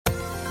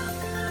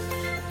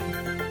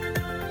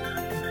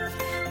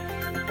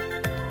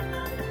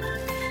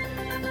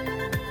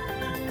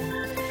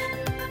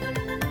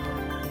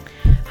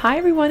Hi,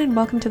 everyone, and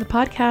welcome to the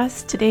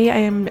podcast. Today, I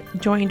am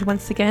joined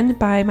once again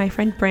by my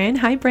friend Bryn.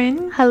 Hi,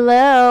 Bryn.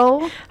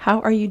 Hello.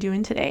 How are you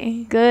doing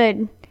today?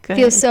 Good.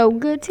 Feels so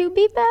good to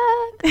be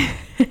back.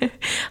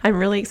 I'm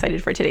really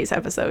excited for today's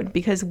episode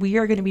because we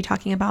are going to be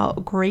talking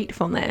about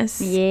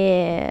gratefulness.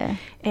 Yeah.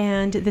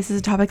 And this is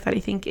a topic that I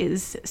think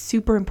is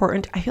super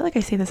important. I feel like I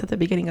say this at the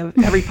beginning of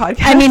every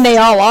podcast. I mean, they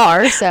all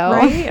are, so.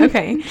 Right?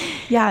 Okay.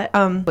 Yeah.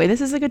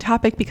 This is a good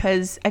topic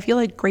because I feel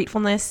like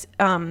gratefulness,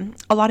 a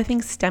lot of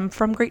things stem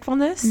from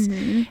gratefulness.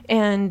 Mm-hmm.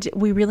 And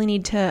we really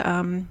need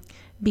to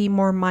be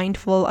more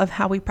mindful of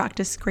how we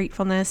practice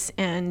gratefulness.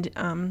 And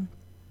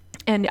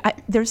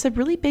there's a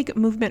really big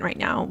movement right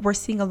now. We're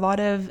seeing a lot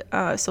of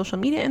social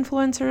media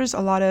influencers,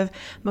 a lot of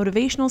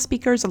motivational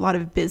speakers, a lot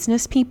of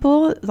business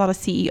people, a lot of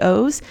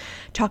CEOs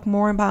talk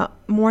more and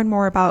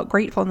more about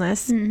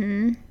gratefulness.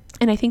 Mm-hmm.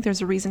 And I think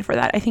there's a reason for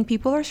that. I think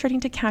people are starting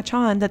to catch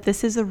on that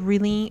this is a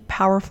really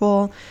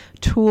powerful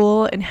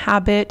tool and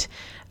habit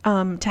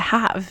to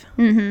have,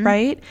 mm-hmm.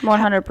 right?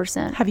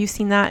 100%. Have you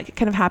seen that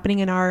kind of happening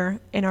in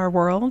our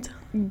world?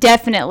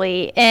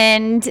 Definitely.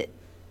 And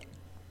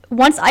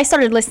once I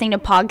started listening to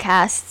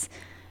podcasts,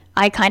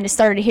 I kind of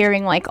started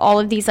hearing like all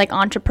of these like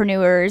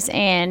entrepreneurs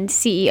and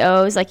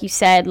CEOs, like you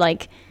said,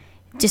 like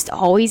just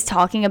always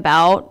talking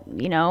about,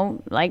 you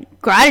know,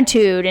 like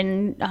gratitude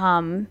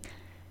and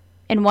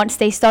once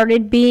they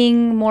started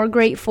being more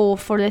grateful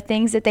for the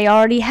things that they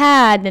already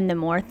had, then the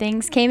more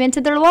things came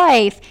into their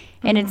life.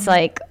 And it's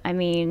like, I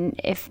mean,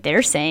 if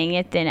they're saying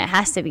it, then it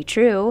has to be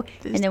true.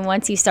 And then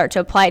once you start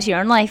to apply it to your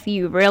own life,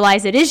 you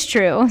realize it is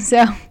true.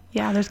 So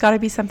yeah, there's got to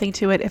be something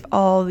to it if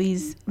all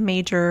these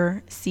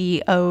major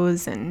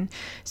CEOs and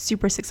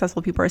super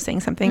successful people are saying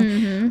something.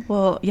 Mm-hmm.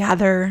 Well, yeah,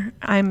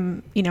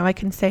 I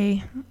can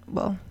say,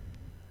 well,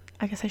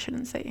 I guess I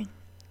shouldn't say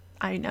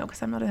I know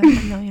because I'm not a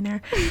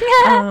millionaire.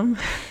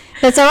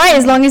 That's all right.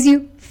 As long as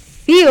you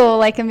feel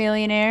like a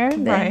millionaire,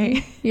 then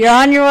right. You're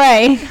on your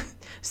way.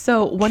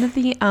 So one of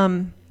the,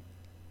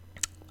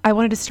 I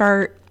wanted to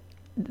start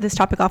this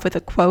topic off with a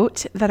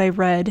quote that I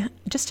read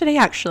just today,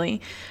 actually.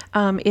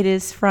 It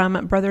is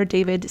from Brother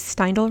David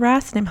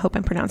Steindl-Rast, and I hope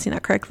I'm pronouncing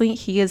that correctly.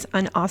 He is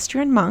an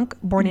Austrian monk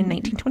born in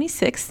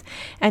 1926,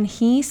 and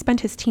he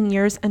spent his teen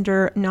years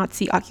under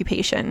Nazi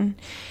occupation.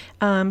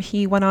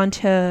 He went on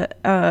to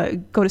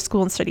go to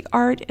school and study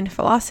art and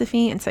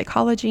philosophy and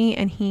psychology,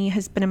 and he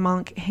has been a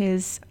monk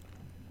his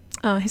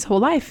whole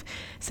life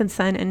since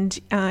then. And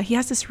he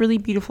has this really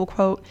beautiful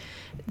quote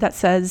that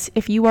says,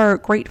 "If you are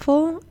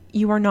grateful,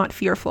 you are not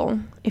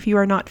fearful. If you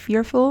are not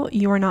fearful,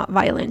 you are not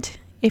violent.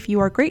 If you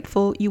are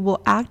grateful, you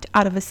will act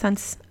out of a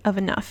sense of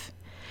enough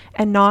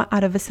and not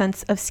out of a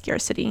sense of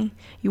scarcity.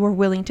 You are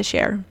willing to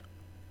share.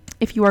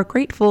 If you are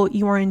grateful,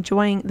 you are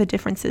enjoying the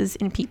differences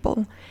in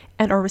people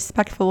and are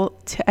respectful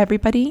to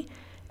everybody.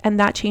 And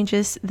that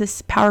changes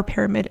this power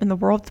pyramid in the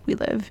world we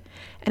live.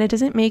 And it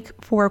doesn't make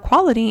for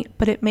equality,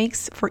 but it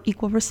makes for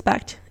equal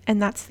respect. And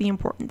that's the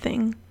important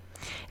thing."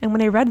 And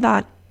when I read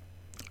that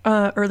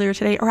earlier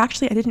today, or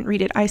actually I didn't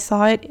read it, I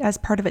saw it as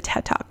part of a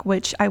TED Talk,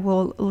 which I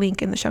will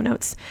link in the show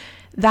notes.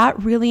 That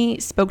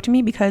really spoke to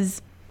me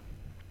because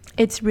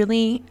it's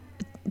really,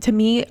 to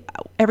me,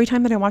 every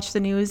time that I watch the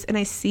news and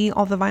I see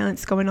all the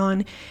violence going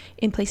on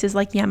in places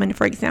like Yemen,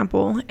 for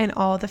example, and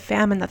all the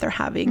famine that they're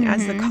having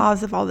as the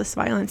cause of all this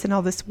violence and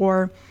all this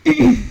war,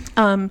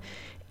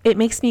 it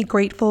makes me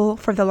grateful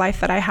for the life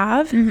that I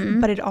have,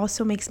 but it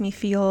also makes me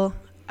feel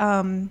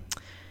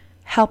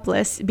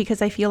helpless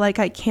because I feel like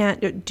I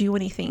can't do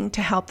anything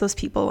to help those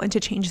people and to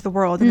change the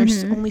world. And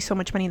there's only so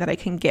much money that I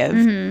can give.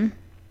 And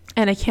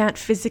I can't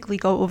physically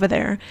go over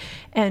there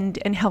and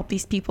help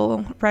these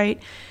people, right?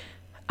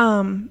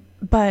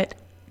 But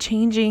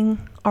changing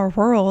our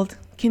world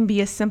can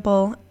be as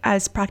simple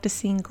as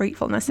practicing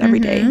gratefulness every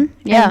day.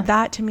 Yeah. And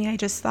that to me, I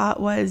just thought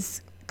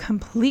was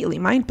completely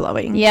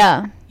mind-blowing.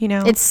 Yeah. You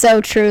know? It's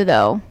so true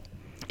though.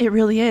 It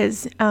really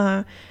is.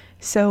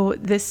 So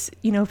this,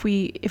 you know, if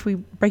we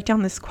break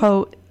down this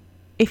quote,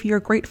 if you're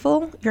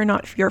grateful, you're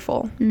not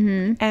fearful.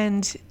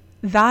 And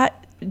that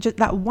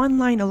one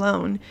line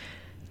alone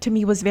to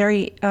me was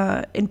very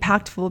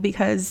impactful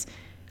because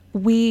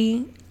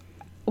when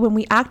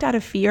we act out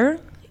of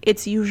fear,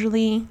 it's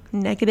usually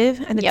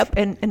negative and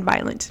and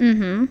violent.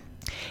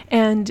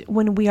 And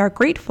when we are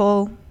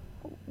grateful,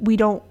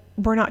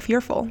 we're not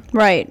fearful,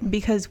 right?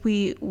 Because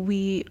we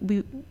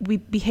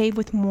behave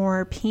with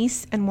more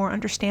peace and more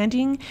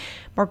understanding,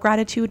 more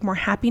gratitude, more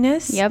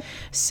happiness. Yep.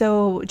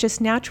 So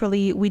just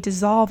naturally, we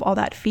dissolve all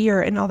that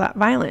fear and all that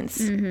violence.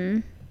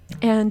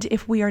 And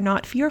if we are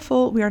not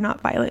fearful, we are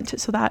not violent.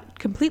 So that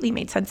completely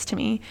made sense to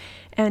me.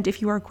 And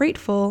if you are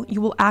grateful,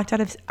 you will act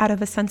out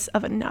of a sense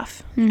of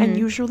enough. And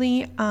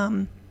usually,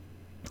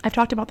 I've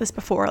talked about this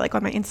before, like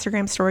on my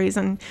Instagram stories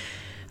and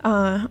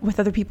with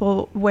other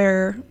people,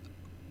 where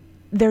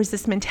there's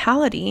this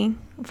mentality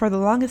for the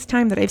longest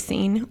time that I've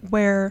seen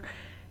where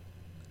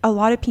a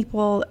lot of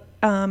people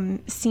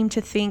seem to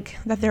think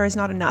that there is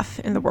not enough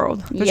in the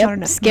world. There's not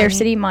enough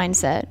scarcity money.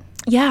 Mindset.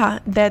 Yeah,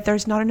 that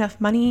there's not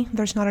enough money,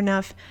 there's not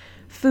enough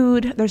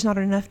food, there's not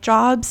enough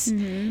jobs.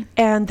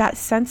 And that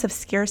sense of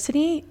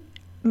scarcity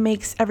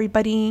makes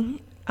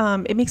everybody,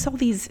 it makes all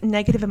these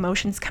negative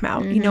emotions come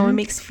out, you know, it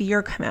makes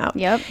fear come out.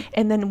 Yep.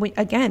 And then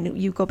again,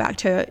 you go back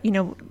to, you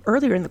know,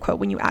 earlier in the quote,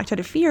 when you act out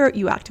of fear,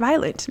 you act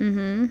violent.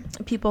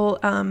 People,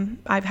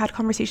 I've had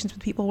conversations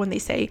with people when they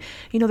say,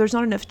 you know, there's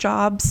not enough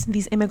jobs.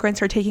 These illegal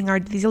immigrants are taking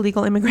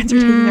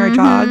our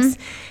jobs.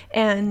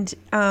 And,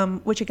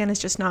 which again is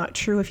just not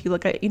true. If you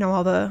look at, you know,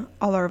 all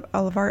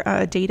of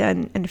our data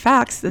and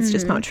facts, that's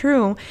just not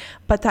true.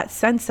 But that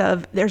sense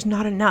of there's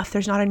not enough,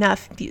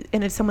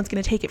 and if someone's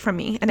going to take it from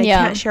me and I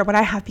can't share what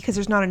I have because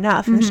there's not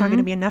enough, and there's not going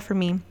to be enough for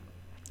me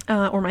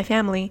or my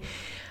family.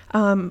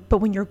 But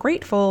when you're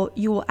grateful,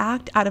 you will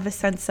act out of a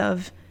sense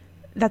of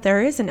that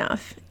there is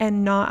enough,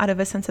 and not out of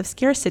a sense of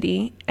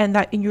scarcity, and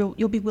that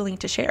you'll be willing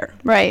to share.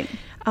 Right.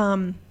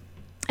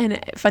 And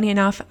funny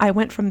enough, I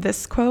went from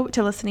this quote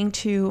to listening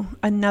to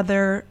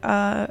another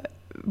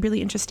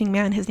really interesting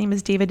man. His name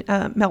is David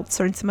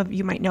Meltzer, and some of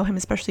you might know him,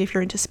 especially if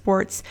you're into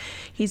sports.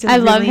 I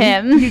love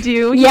him. You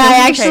do? Yeah,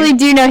 I actually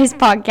do know his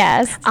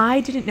podcast.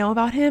 I didn't know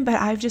about him, but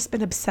I've just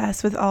been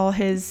obsessed with all of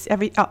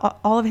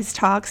his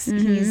talks.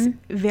 He's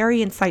very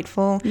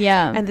insightful.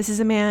 Yeah. And this is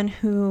a man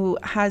who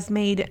has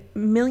made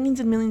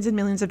millions and millions and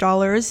millions of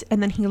dollars,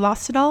 and then he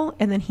lost it all,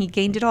 and then he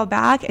gained it all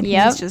back, and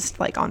he's just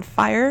like on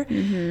fire.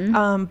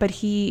 But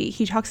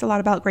he talks a lot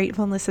about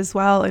gratefulness as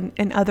well,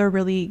 and other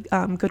really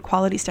good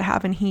qualities to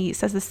have, and he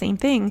says the same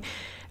thing,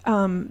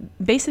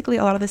 basically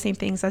a lot of the same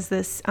things as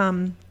this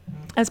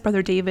as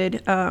Brother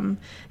David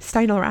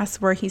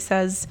Steindl-Rast, where he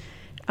says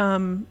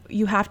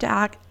you have to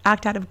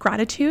act out of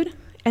gratitude,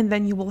 and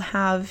then you will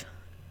have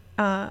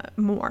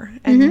more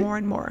and more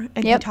and more.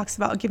 And he talks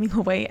about giving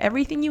away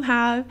everything you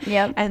have,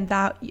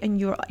 and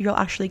you'll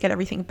actually get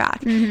everything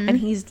back. And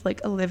he's like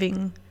a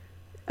living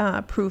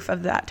proof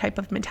of that type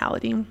of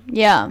mentality.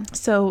 Yeah.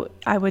 So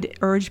I would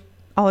urge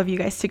all of you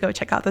guys to go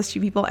check out those two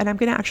people, and I'm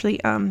going to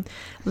actually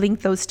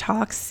link those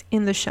talks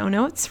in the show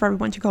notes for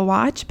everyone to go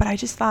watch. But I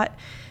just thought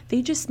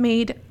they just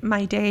made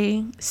my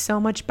day so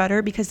much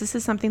better, because this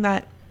is something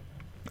that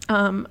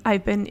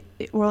I've been,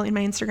 well, in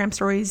my Instagram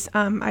stories,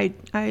 I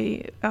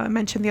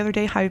mentioned the other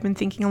day how I've been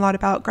thinking a lot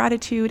about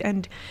gratitude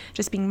and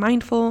just being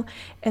mindful,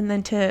 and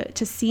then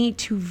to see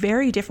two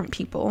very different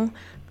people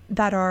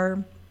that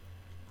are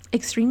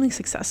extremely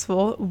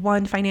successful,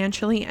 one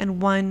financially and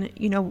one,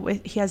 you know,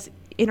 he has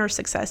inner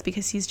success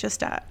because he's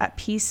just at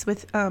peace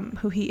with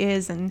who he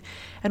is and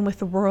with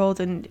the world,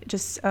 and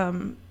just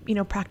you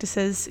know,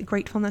 practices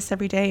gratefulness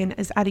every day and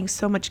is adding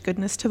so much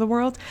goodness to the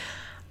world.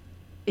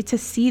 To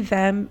see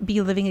them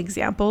be living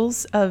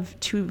examples of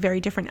two very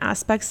different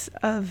aspects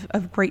of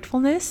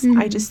gratefulness,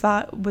 I just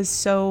thought was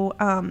so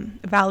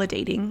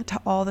validating to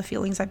all the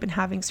feelings I've been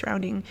having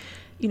surrounding,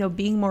 you know,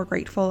 being more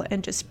grateful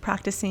and just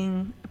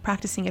practicing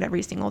it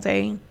every single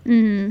day.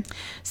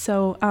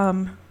 So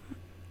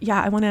yeah,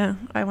 I want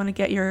to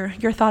get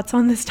your thoughts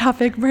on this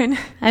topic, Bryn.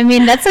 I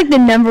mean, that's like the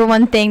number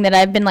one thing that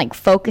I've been like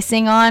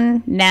focusing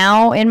on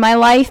now in my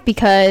life,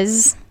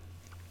 because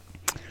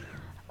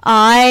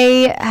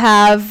I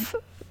have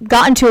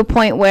gotten to a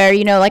point where,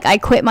 you know, like I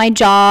quit my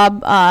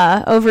job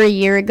over a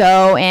year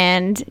ago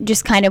and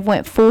just kind of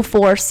went full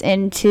force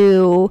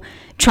into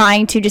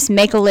trying to just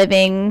make a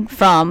living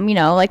from, you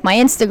know, like my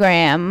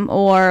Instagram,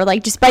 or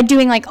like just by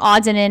doing like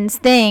odds and ends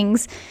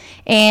things.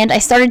 And I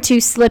started to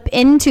slip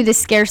into the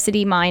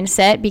scarcity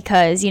mindset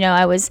because, you know,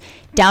 I was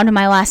down to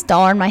my last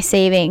dollar in my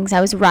savings. I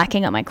was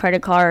racking up my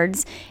credit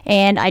cards,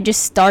 and I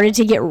just started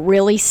to get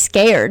really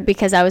scared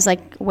because I was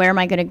like, where am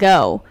I going to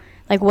go?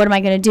 Like, what am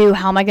I going to do?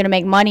 How am I going to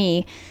make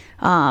money?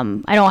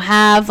 I don't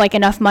have like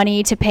enough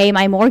money to pay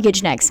my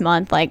mortgage next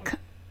month. Like,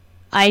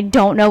 I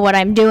don't know what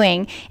I'm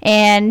doing.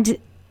 And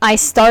I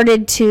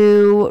started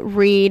to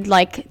read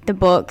like the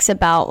books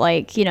about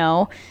like, you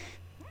know,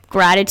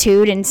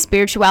 gratitude and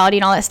spirituality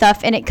and all that stuff,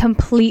 and it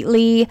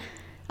completely,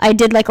 I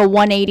did like a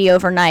 180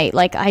 overnight.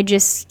 Like I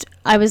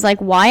was like,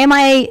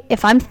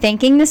 if I'm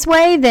thinking this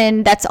way,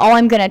 then that's all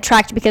I'm going to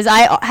attract, because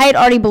I had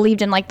already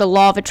believed in like the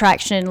law of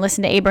attraction and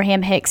listened to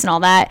Abraham Hicks and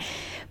all that,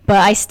 but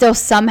I still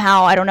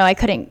somehow, I don't know, I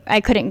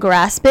couldn't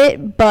grasp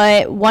it.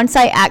 But once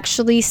I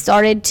actually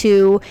started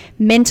to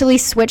mentally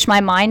switch my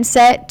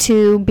mindset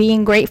to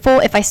being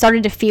grateful, if I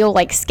started to feel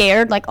like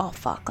scared, like, oh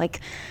fuck,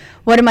 like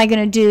what am I going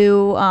to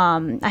do?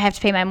 I have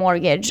to pay my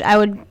mortgage. I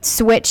would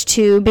switch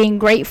to being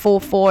grateful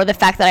for the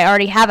fact that I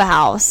already have a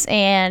house,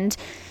 and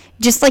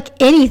just like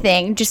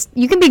anything, just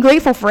you can be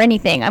grateful for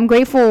anything. I'm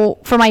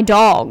grateful for my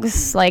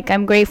dogs. Like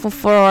I'm grateful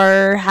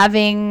for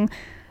having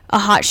a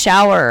hot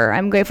shower.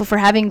 I'm grateful for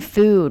having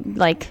food.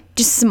 Like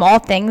just small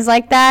things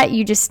like that.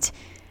 You just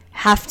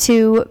have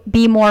to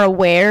be more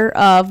aware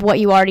of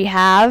what you already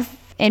have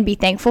and be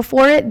thankful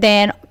for it,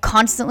 than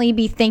constantly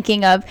be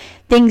thinking of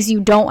things you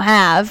don't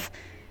have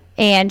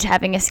and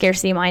having a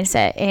scarcity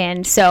mindset.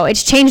 And so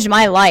it's changed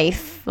my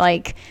life.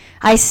 Like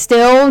I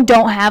still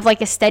don't have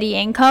like a steady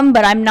income,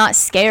 but I'm not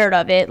scared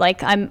of it.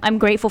 Like I'm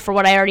grateful for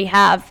what I already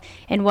have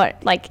and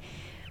what like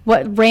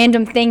what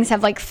random things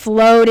have like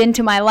flowed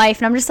into my life,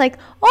 and I'm just like,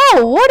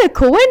 oh, what a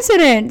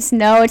coincidence.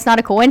 No, it's not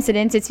a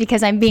coincidence. It's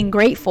because I'm being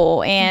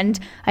grateful and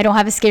I don't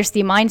have a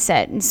scarcity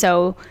mindset, and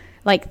so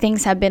like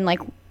things have been like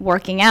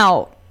working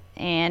out.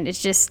 And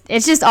it's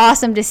just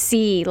awesome to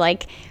see,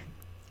 like,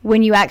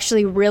 when you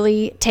actually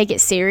really take it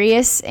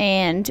serious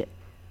and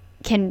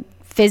can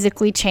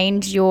physically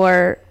change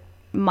your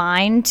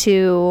mind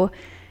to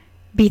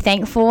be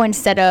thankful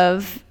instead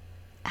of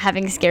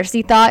having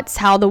scarcity thoughts,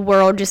 how the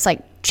world just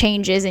like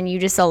changes and you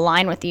just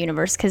align with the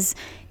universe, because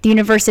the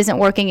universe isn't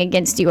working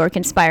against you or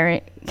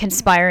conspiring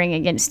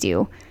against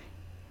you.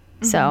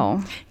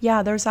 So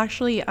yeah, there's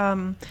actually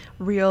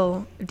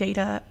real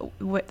data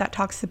that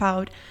talks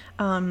about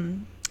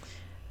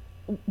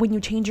when you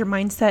change your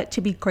mindset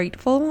to be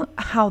grateful,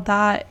 how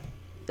that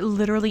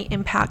literally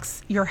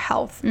impacts your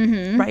health,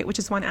 right? Which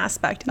is one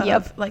aspect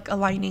of like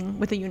aligning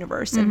with the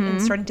universe and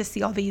starting to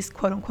see all these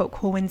quote unquote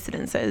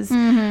coincidences.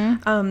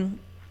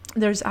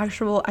 There's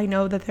actual, I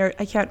know that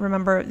I can't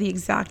remember the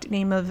exact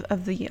name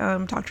of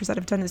the doctors that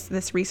have done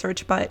this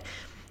research, but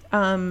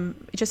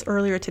just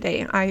earlier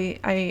today,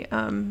 I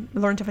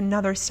learned of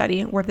another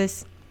study where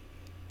this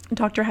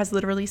doctor has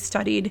literally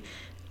studied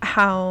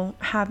how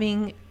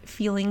having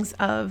feelings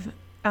of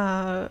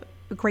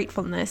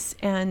gratefulness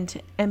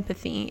and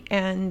empathy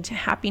and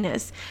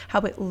happiness,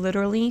 how it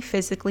literally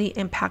physically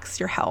impacts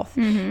your health.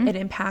 It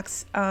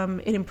impacts,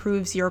 it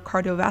improves your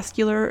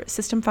cardiovascular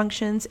system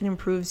functions, it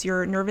improves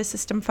your nervous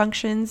system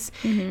functions,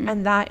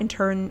 and that in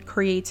turn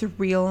creates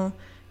real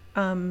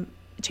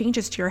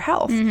changes to your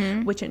health,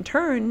 which in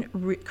turn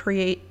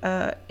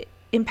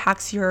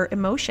impacts your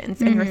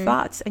emotions and your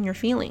thoughts and your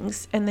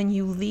feelings, and then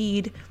you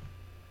lead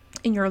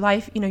in your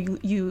life,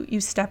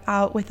 you step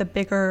out with a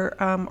bigger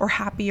or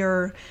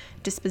happier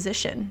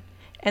disposition,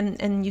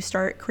 and you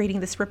start creating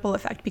this ripple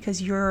effect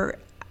because you're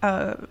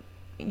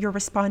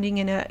responding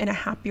in a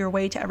happier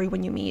way to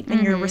everyone you meet,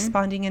 and you're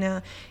responding in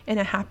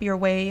a happier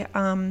way,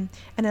 in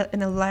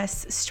a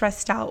less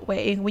stressed out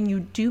way when you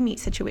do meet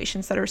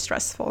situations that are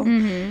stressful.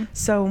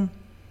 So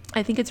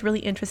I think it's really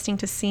interesting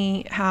to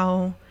see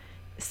how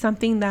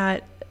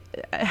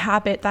a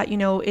habit that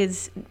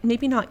is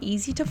maybe not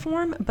easy to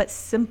form but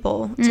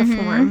simple to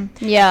form,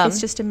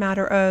 it's just a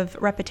matter of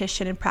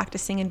repetition and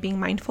practicing and being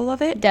mindful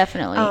of it,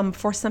 definitely,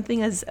 for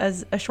something as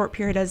a short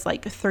period as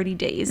like 30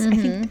 days. I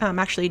think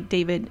actually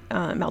David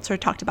Meltzer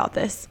talked about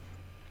this,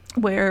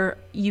 where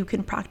you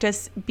can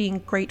practice being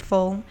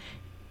grateful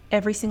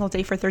every single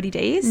day for 30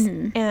 days,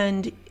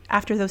 and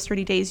after those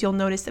 30 days, you'll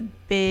notice a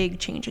big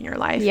change in your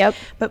life.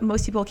 But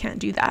most people can't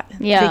do that.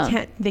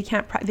 They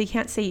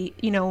can't say,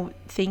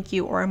 thank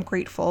you or I'm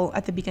grateful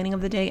at the beginning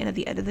of the day and at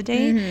the end of the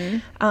day.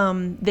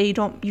 They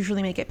don't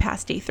usually make it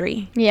past day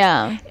 3.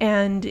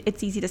 And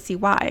it's easy to see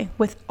why,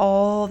 with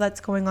all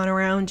that's going on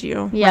around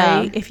you,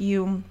 right? If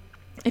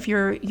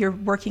you're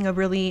working a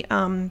really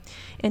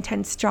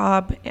intense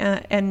job,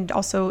 and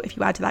also if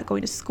you add to that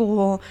going to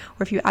school,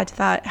 or if you add to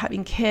that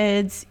having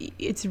kids,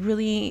 it's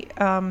really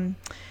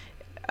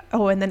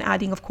and then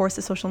adding, of course,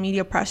 the social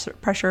media pressures,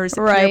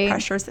 the peer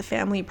pressures, the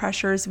family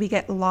pressures. We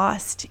get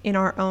lost in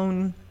our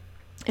own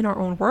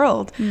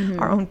world,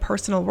 our own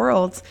personal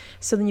worlds.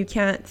 So then you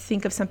can't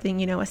think of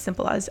something, as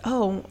simple as,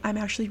 oh, I'm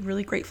actually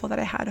really grateful that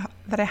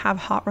I have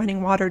hot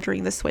running water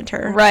during this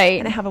winter,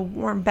 and I have a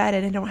warm bed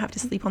and I don't have to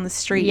sleep on the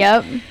street.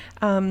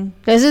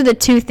 Those are the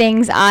 2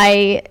 things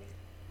I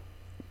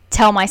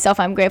tell myself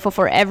I'm grateful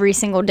for every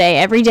single day.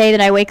 Every day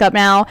that I wake up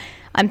now,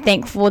 I'm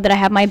thankful that I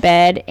have my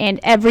bed, and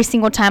every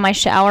single time I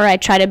shower, I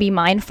try to be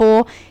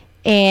mindful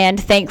and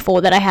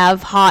thankful that I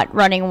have hot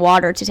running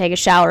water to take a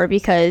shower,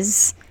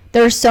 because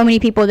there are so many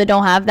people that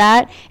don't have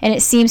that, and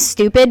it seems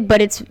stupid,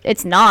 but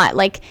it's not.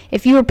 Like,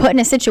 if you were put in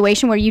a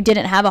situation where you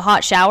didn't have a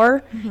hot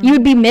shower, you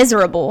would be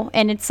miserable.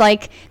 And it's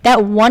like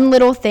that one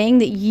little thing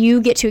that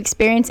you get to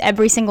experience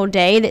every single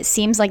day that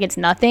seems like it's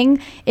nothing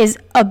is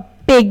a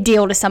big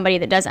deal to somebody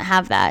that doesn't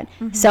have that.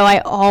 So I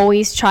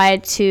always try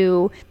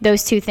to,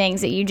 those 2 things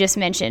that you just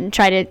mentioned,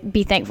 try to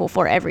be thankful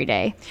for every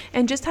day.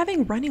 And just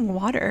having running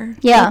water,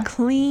 like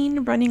clean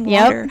running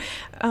water.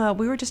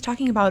 We were just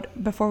talking about,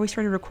 before we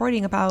started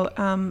recording, about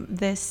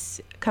this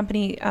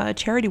company,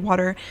 Charity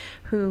Water,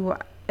 who,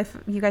 if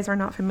you guys are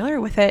not familiar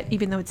with it,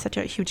 even though it's such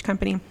a huge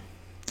company,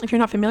 if you're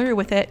not familiar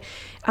with it,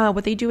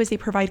 what they do is they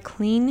provide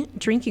clean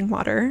drinking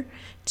water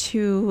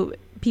to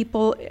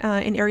people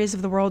in areas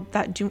of the world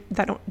that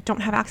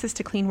don't have access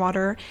to clean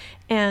water,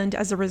 and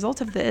as a result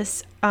of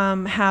this,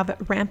 have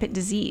rampant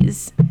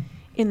disease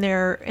in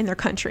their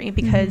country,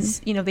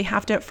 because they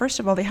have to, first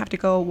of all, they have to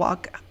go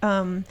walk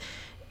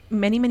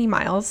many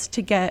miles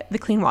to get the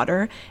clean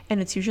water,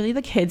 and it's usually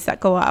the kids that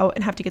go out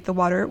and have to get the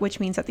water, which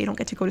means that they don't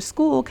get to go to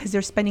school because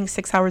they're spending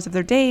 6 hours of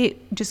their day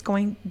just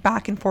going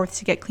back and forth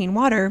to get clean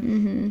water.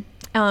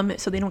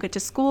 So they don't get to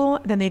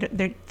school, then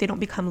they don't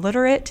become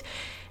literate.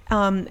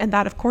 And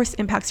that, of course,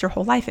 impacts your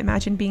whole life.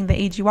 Imagine being the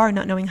age you are,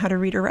 not knowing how to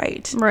read or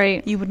write.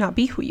 Right. You would not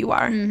be who you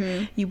are.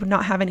 You would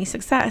not have any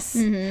success,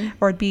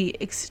 or it'd be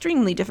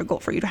extremely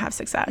difficult for you to have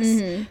success.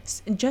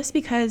 Just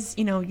because,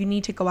 you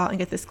need to go out and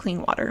get this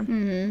clean water.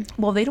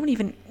 Well, they don't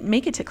even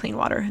make it to clean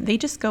water. They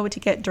just go to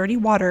get dirty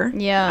water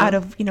out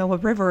of, a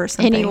river or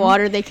something. Any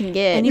water they can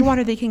get. Any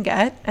water they can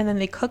get, and then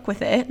they cook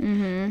with it,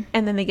 and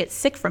then they get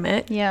sick from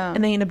it,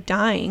 and they end up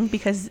dying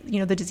because,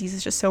 the disease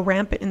is just so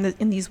rampant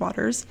in these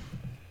waters.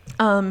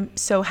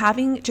 So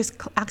having just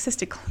access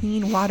to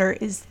clean water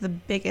is the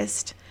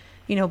biggest,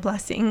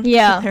 blessing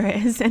that there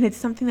is. And it's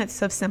something that's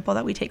so simple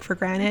that we take for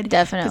granted.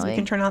 Definitely. Because we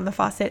can turn on the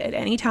faucet at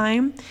any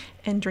time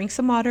and drink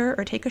some water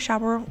or take a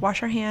shower,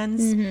 wash our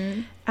hands.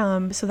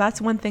 So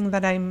that's one thing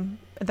that I'm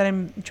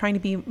trying to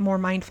be more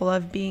mindful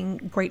of, being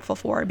grateful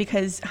for,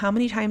 because how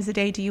many times a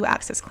day do you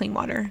access clean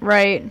water?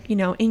 Right.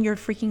 In your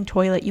freaking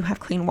toilet, you have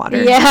clean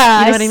water. Yeah.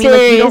 You know what I mean?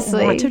 Seriously. Like, you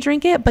don't want to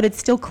drink it, but it's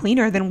still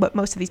cleaner than what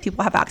most of these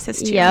people have access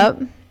to.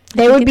 Yep.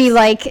 They would be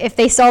like, if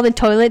they saw the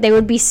toilet, they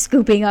would be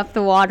scooping up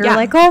the water. Yeah.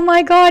 Like, oh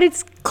my God,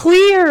 it's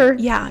clear.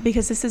 Yeah,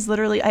 because this is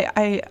literally,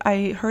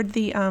 I heard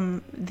the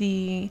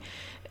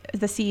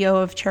CEO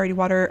of Charity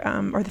Water,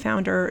 or the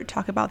founder,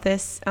 talk about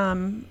this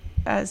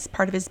as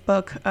part of his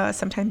book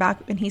some time back,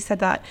 and he said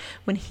that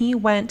when he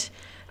went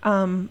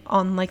on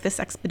like this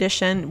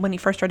expedition, when he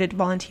first started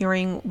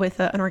volunteering with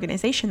an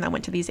organization that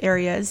went to these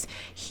areas,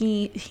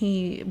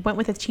 he went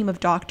with a team of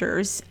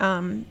doctors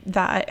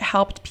that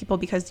helped people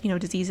because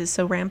disease is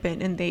so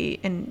rampant, and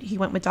he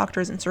went with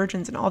doctors and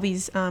surgeons and all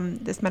these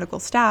this medical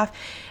staff,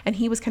 and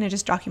he was kind of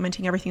just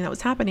documenting everything that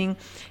was happening,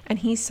 and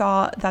he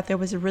saw that there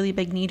was a really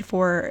big need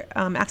for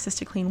access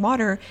to clean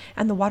water,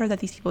 and the water that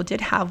these people did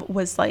have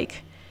was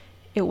like,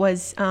 it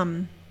was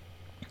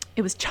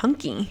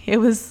chunky. It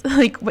was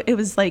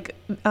like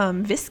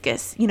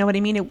viscous. You know what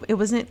I mean? It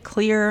wasn't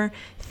clear,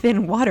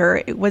 thin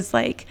water. It was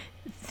like,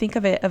 think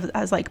of it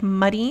as like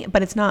muddy,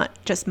 but it's not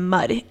just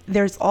mud.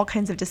 There's all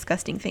kinds of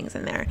disgusting things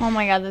in there. Oh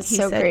my God, that's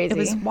so crazy. It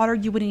was water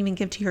you wouldn't even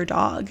give to your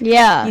dog.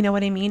 Yeah. You know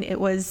what I mean? It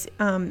was,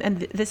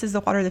 and this is the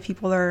water that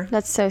people are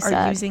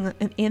using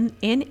in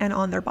and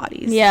on their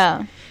bodies.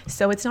 Yeah.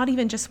 So it's not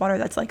even just water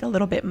that's like a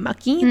little bit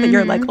mucky that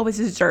you're like, oh, this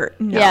is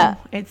dirt. No, Yeah.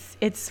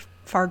 it's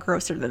far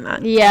grosser than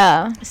that.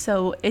 Yeah.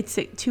 So it's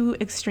two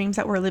extremes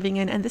that we're living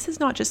in, and this is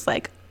not just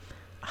like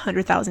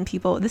 100,000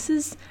 people. This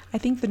is, I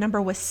think the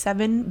number was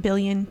 7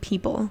 billion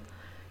people,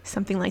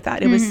 something like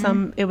that. It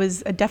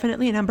was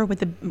definitely a number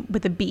with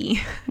a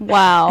B.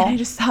 Wow. And I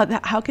just thought,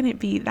 that how can it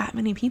be that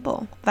many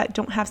people that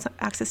don't have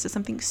access to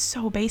something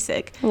so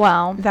basic?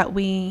 Wow. That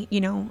we,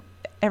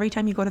 every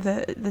time you go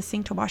to the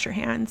sink to wash your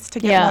hands,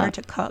 to get water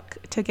to cook,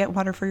 to get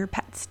water for your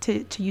pets,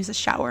 to use a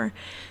shower,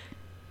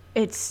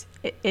 it's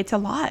a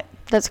lot.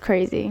 That's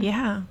crazy.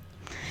 Yeah.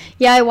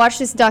 Yeah, I watched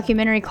this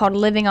documentary called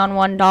Living on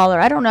 $1.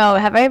 I don't know.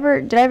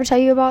 Did I ever tell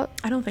you about?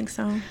 I don't think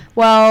so.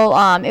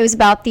 Well, it was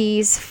about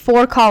these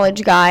 4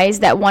 college guys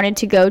that wanted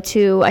to go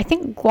to, I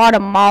think,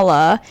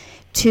 Guatemala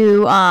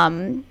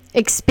to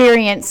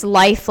experience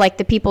life like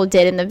the people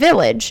did in the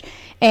village.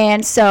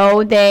 And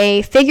so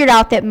they figured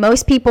out that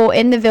most people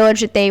in the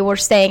village that they were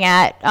staying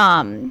at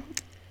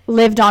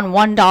lived on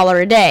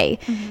 $1 a day.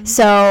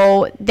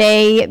 So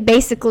they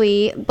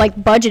basically like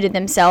budgeted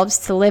themselves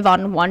to live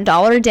on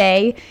 $1 a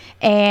day,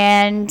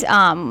 and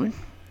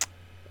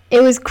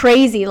it was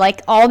crazy.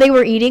 Like, all they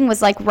were eating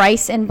was like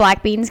rice and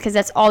black beans because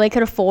that's all they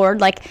could afford.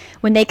 Like,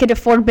 when they could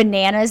afford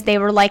bananas, they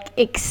were like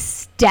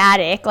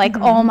ecstatic, like,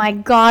 oh my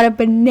God, a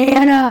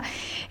banana.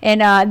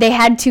 And they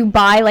had to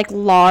buy like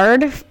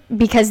lard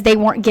because they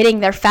weren't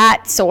getting their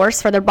fat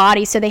source for their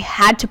body, so they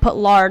had to put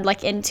lard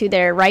like into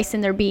their rice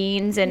and their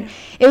beans. And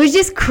it was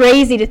just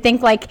crazy to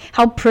think like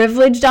how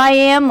privileged I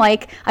am.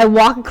 Like, I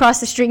walk across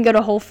the street and go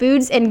to Whole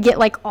Foods and get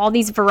like all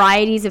these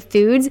varieties of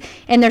foods,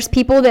 and there's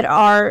people that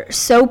are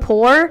so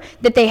poor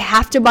that they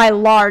have to buy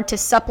lard to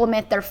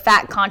supplement their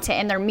fat content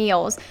in their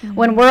meals,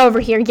 when we're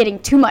over here getting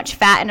too much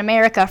fat in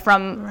America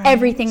from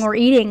everything we're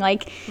eating.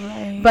 Like,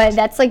 but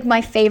that's like my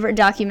favorite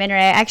documentary.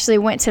 I actually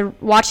went to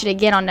watch it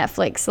again on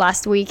Netflix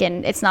last week,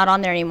 and it's not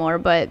on there anymore,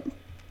 but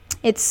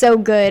it's so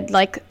good.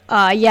 Like,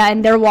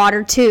 and their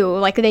water too.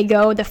 Like, they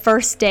go the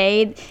first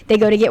day, they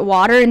go to get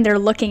water, and they're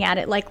looking at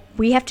it like,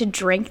 we have to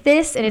drink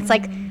this, and it's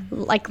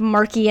like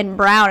murky and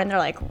brown, and they're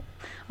like,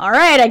 all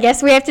right, I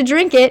guess we have to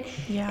drink it.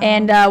 Yeah.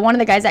 And one of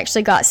the guys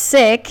actually got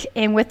sick,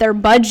 and with their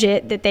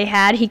budget that they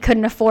had, he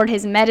couldn't afford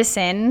his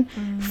medicine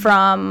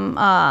from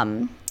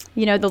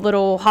the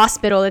little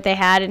hospital that they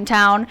had in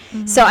town.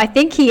 So I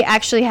think he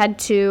actually had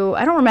to,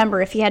 I don't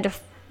remember if he had to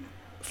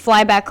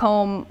fly back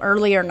home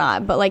early or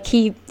not, but like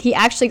he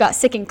actually got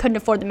sick and couldn't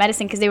afford the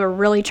medicine because they were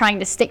really trying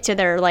to stick to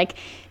their like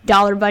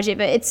dollar budget.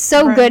 But it's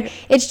so good.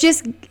 It's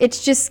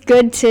just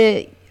good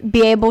to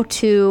be able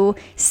to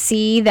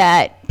see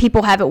that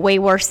people have it way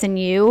worse than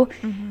you,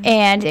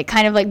 and it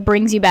kind of like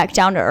brings you back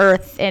down to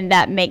earth, and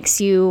that makes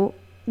you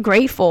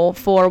grateful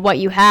for what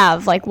you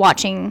have, like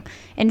watching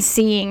and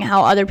seeing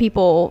how other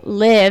people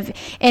live.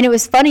 And it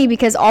was funny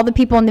because all the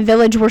people in the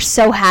village were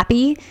so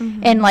happy,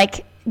 and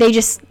like they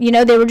just,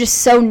 they were just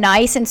so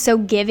nice and so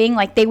giving.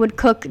 Like, they would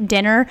cook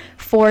dinner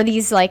for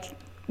these like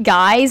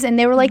guys, and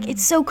they were like,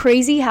 it's so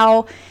crazy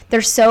how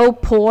they're so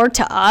poor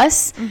to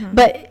us,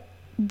 but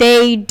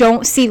they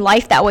don't see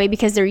life that way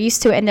because they're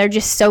used to it, and they're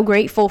just so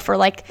grateful for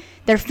like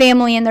their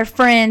family and their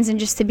friends, and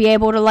just to be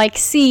able to like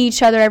see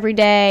each other every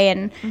day.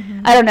 And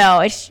I don't know,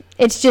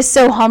 it's just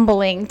so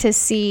humbling to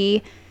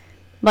see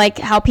like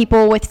how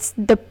people with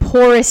the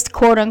poorest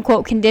quote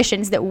unquote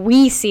conditions that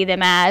we see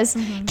them as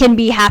can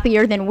be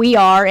happier than we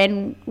are,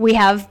 and we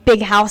have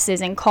big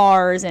houses and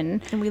cars,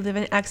 and we live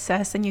in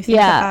excess, and you think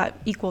that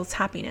equals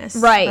happiness,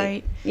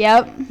 right?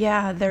 Yep.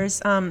 Yeah,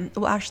 there's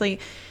well, actually,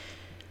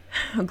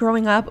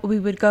 growing up, we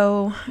would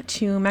go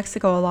to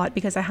Mexico a lot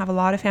because I have a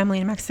lot of family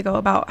in Mexico.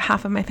 About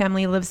half of my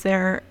family lives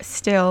there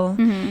still.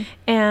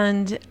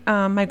 And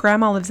my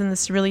grandma lives in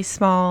this really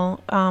small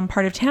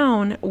part of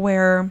town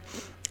where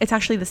it's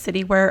actually the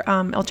city where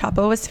El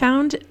Chapo was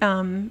found.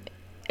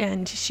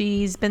 And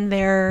she's been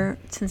there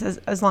since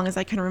as long as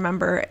I can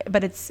remember.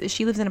 But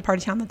she lives in a part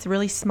of town that's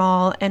really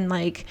small and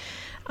like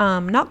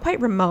not quite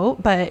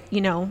remote, but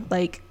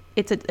like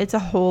it's a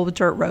whole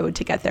dirt road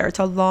to get there. It's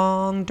a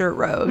long dirt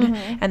road,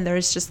 and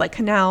there's just like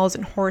canals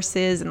and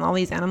horses and all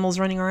these animals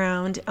running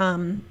around,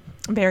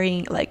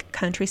 very like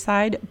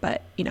countryside,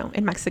 but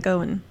in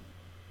Mexico. And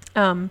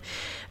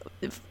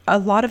a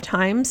lot of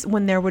times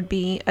when there would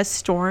be a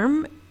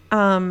storm,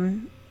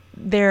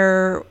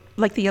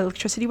 like the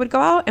electricity would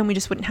go out, and we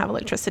just wouldn't have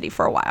electricity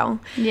for a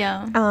while.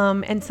 Yeah.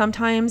 And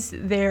sometimes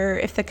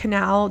if the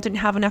canal didn't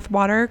have enough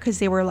water because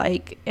they were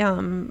like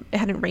it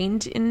hadn't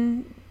rained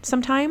in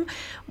some time,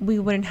 we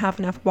wouldn't have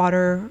enough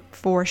water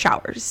for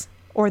showers,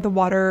 or the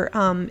water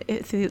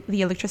if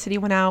the electricity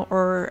went out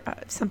or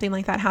something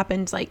like that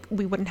happened, like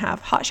we wouldn't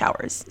have hot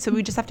showers, so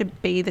we just have to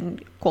bathe in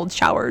cold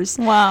showers.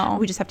 Wow.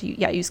 We just have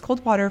to use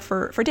cold water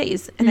for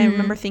days. And I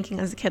remember thinking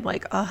as a kid,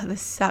 like, oh,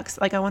 this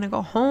sucks, like I want to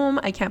go home.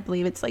 I can't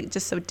believe it's like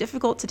just so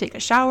difficult to take a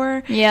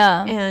shower,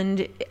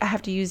 and I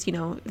have to use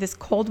this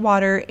cold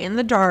water in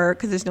the dark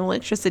because there's no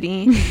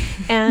electricity.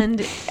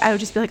 And I would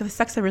just be like, this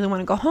sucks, I really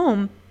want to go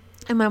home.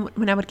 And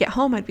when I would get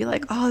home, I'd be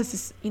like, oh,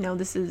 this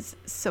is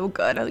so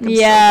good. I'm so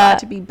glad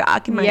to be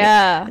back in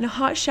a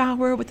hot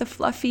shower with a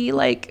fluffy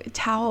like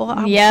towel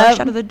fresh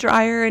out of the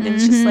dryer. And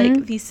it's just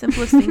like these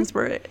simplest things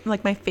were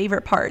like my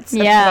favorite parts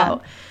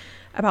about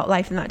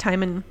life in that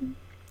time.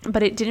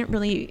 But it didn't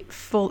really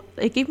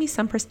it gave me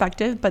some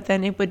perspective, but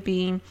then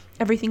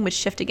everything would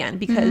shift again,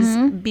 because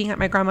being at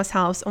my grandma's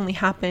house only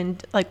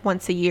happened like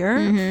once a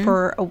year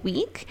for a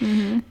week.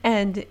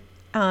 And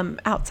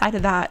outside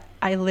of that,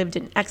 I lived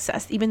in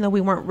excess. Even though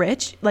we weren't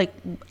rich, like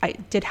I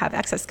did have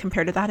excess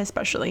compared to that,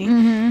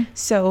 especially.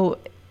 So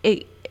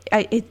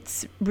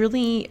it's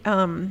really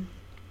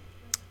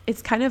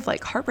it's kind of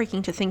like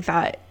heartbreaking to think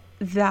that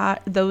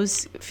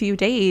those few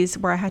days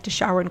where I had to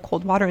shower in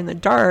cold water in the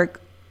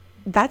dark,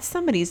 that's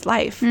somebody's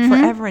life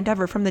forever and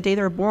ever, from the day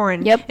they're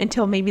born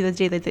until maybe the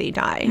day that they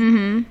die.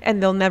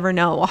 And they'll never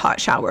know a hot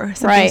shower,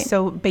 something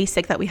so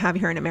basic that we have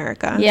here in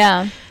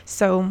America.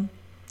 So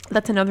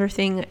that's another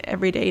thing.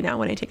 Every day now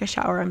when I take a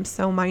shower, I'm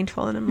so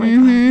mindful, and I'm like,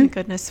 oh, thank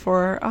goodness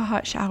for a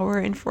hot shower,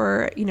 and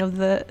for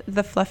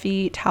the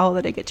fluffy towel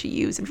that I get to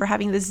use, and for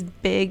having this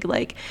big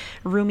like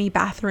roomy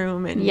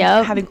bathroom, and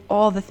having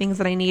all the things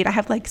that I need. I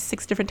have like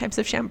 6 different types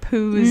of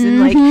shampoos, and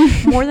like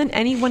more than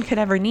anyone could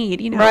ever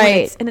need,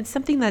 and it's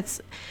something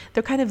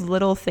they're kind of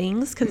little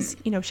things, because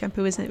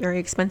shampoo isn't very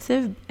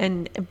expensive,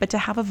 but to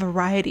have a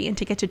variety and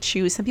to get to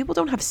choose. Some people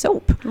don't have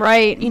soap,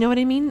 you know what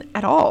I mean,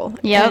 at all.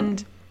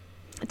 And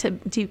to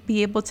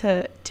be able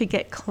to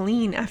get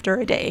clean after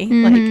a day,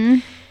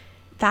 like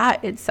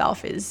that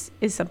itself is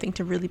something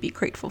to really be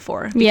grateful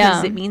for,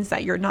 because it means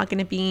that you're not going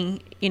to be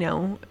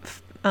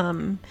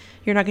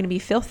you're not going to be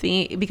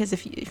filthy, because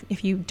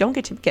if you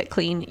don't get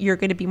clean, you're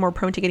going to be more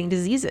prone to getting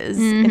diseases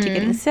and to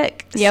getting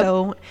sick.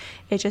 So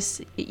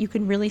you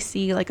can really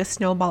see like a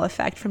snowball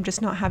effect from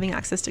just not having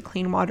access to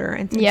clean water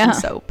and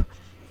soap.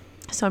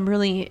 So I'm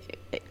really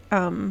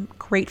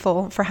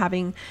grateful for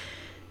having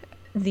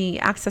the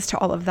access to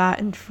all of that,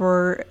 and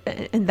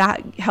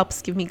that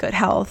helps give me good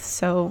health.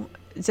 So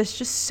there's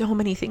just so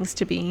many things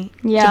to be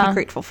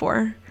grateful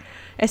for,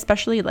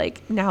 especially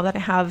like now that I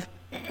have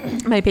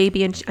my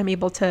baby and I'm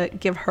able to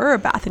give her a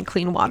bath in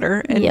clean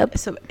water. And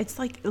so it's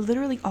like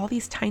literally all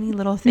these tiny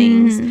little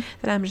things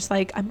that I'm just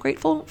like, I'm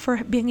grateful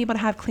for being able to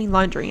have clean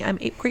laundry. I'm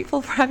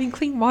grateful for having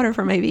clean water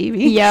for my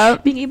baby.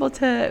 Being able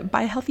to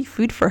buy healthy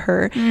food for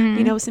her.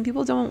 Some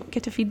people don't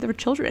get to feed their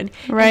children.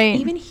 And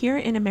even here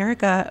in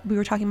America, we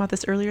were talking about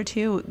this earlier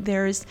too.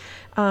 There's,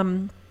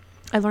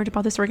 I learned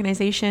about this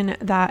organization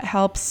that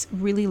helps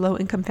really low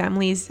income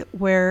families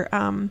where,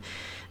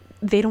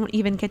 they don't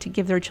even get to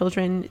give their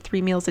children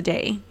 3 meals a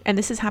day. And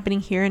this is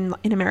happening here in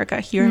America,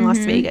 here in Las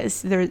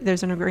Vegas.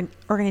 There's an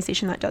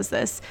organization that does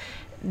this.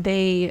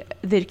 The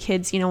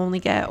kids, only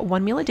get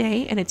 1 meal a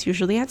day, and it's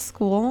usually at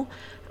school.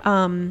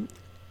 And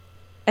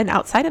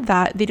outside of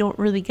that, they don't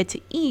really get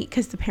to eat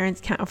because the parents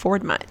can't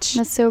afford much.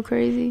 That's so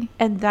crazy.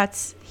 And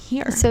that's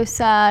here. It's so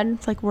sad.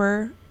 It's like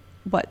we're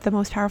the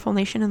most powerful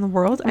nation in the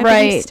world, I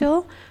Right. believe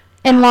still.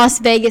 And Las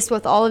Vegas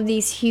with all of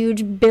these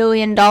huge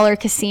billion-dollar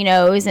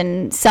casinos,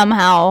 and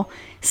somehow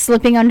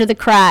slipping under the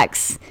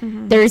cracks,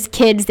 there's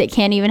kids that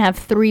can't even have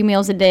 3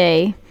 meals a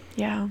day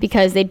Yeah.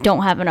 because they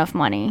don't have enough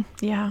money.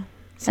 Yeah.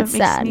 So That's it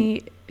makes sad.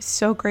 me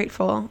so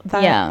grateful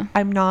that Yeah.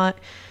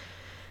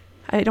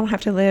 I don't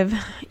have to live,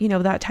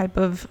 that type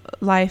of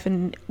life,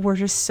 and we're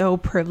just so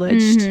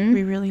privileged.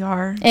 We really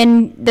are.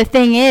 And the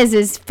thing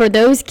is for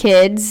those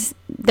kids,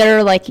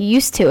 they're like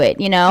used to it,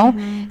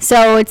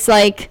 So it's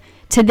like,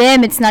 to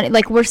them, it's not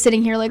like we're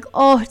sitting here like,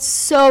 oh, it's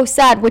so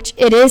sad, which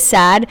it is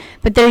sad,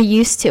 but they're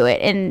used to it.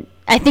 And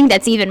I think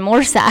that's even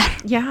more sad.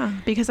 Yeah,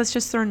 because that's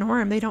just their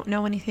norm. They don't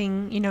know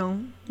anything,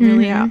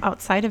 really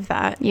outside of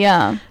that.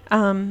 Yeah.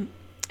 And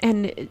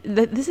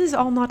this is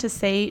all not to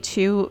say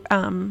too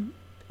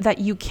that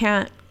you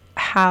can't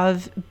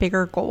have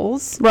bigger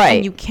goals. Right.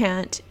 And you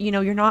can't,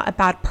 you're not a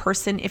bad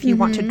person if you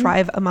want to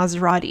drive a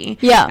Maserati.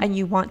 Yeah. And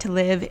you want to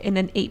live in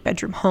an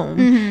 8-bedroom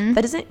home.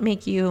 That doesn't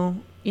make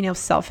you,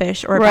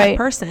 selfish or a Right. bad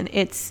person.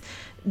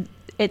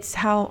 It's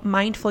how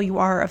mindful you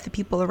are of the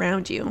people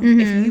around you.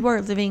 If you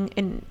are living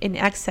in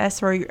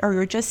excess, or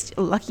you're just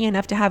lucky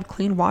enough to have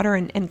clean water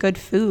and good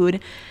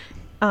food,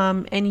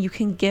 and you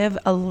can give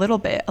a little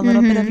bit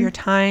of your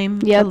time,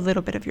 Yep. a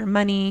little bit of your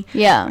money,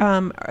 Yeah.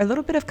 or a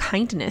little bit of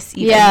kindness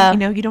even.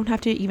 Yeah. You don't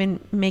have to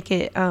even make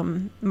it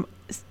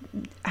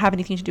have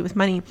anything to do with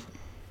money.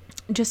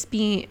 Just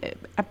be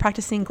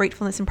practicing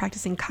gratefulness and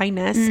practicing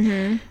kindness.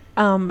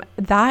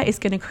 That is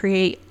going to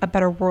create a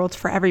better world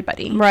for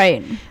everybody.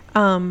 Right.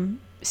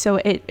 So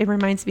it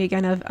reminds me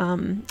again of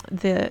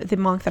the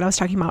monk that I was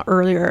talking about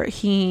earlier.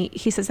 He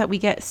says that we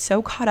get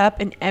so caught up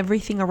in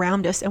everything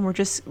around us, and we're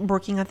just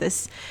working at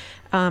this.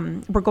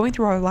 We're going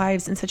through our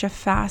lives in such a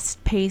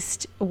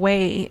fast-paced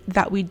way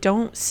that we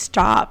don't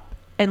stop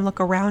and look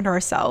around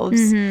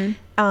ourselves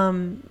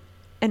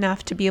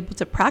enough to be able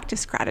to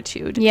practice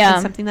gratitude. Yeah.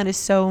 It's something that is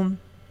so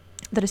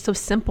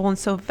simple and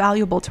so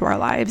valuable to our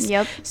lives.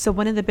 Yep. So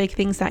one of the big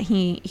things that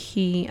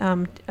he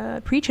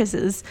preaches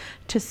is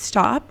to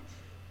stop,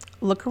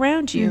 look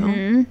around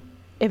you,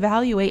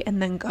 evaluate,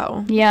 and then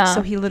go. Yeah.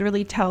 So he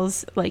literally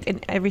tells, like, in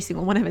every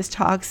single one of his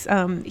talks,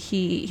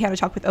 he had a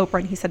talk with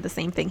Oprah, and he said the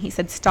same thing. He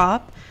said,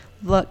 stop,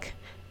 look,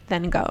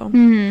 then go.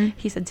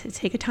 He said to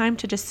take a time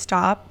to just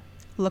stop,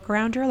 look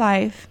around your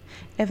life,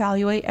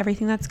 evaluate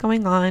everything that's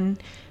going on,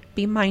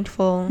 be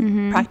mindful,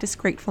 practice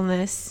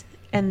gratefulness,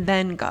 and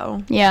then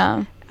go.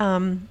 Yeah.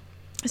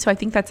 So I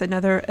think it's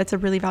a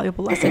really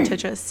valuable lesson to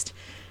just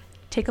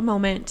take a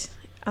moment,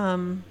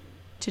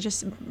 to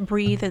just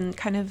breathe and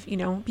kind of,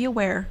 be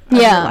aware of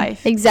your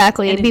life.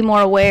 Exactly. And be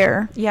more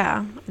aware.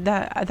 Yeah.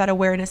 That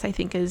awareness, I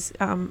think, is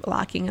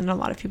lacking in a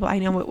lot of people. I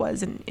know it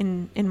was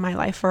in my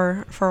life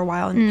for a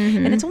while.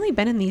 And it's only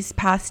been in these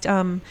past,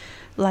 5,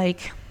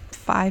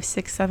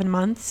 6, 7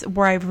 months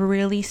where I've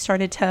really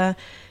started to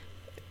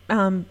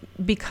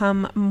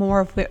become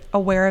more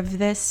aware of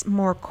this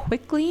more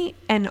quickly,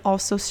 and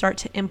also start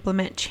to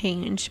implement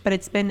change. But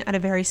it's been at a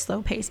very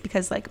slow pace,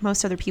 because like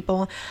most other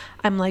people,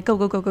 I'm like, go.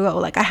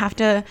 Like, I have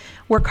to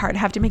work hard. I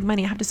have to make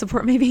money. I have to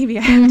support my baby.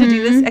 I have to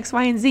do this X,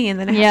 Y, and Z. And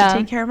then I have to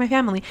take care of my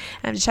family.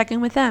 I have to check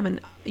in with them.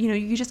 And,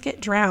 you just get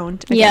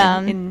drowned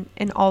again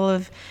in all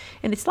of,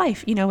 and it's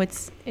life,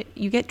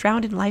 you get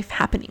drowned in life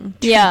happening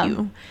to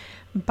you.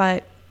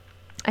 But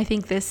I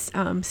think this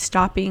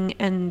stopping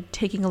and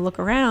taking a look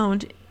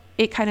around,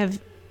 it kind of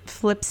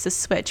flips the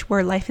switch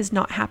where life is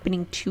not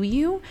happening to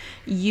you.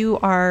 You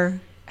are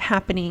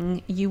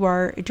happening. You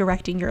are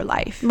directing your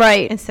life.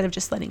 Right. Instead of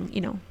just letting,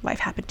 life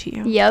happen to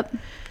you. Yep.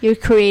 You're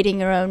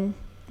creating your own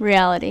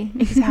reality.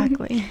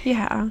 Exactly.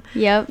 Yeah.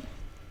 Yep.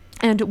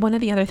 And one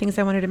of the other things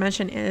I wanted to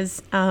mention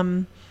is,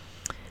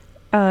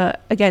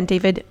 again,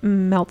 David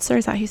Meltzer,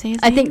 is that how you say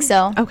his name? I think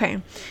so.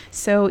 Okay.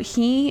 So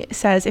he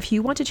says, if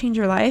you want to change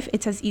your life,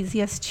 it's as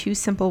easy as 2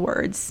 simple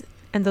words.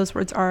 And those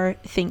words are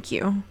thank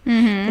you.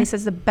 And he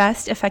says the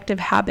best effective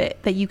habit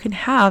that you can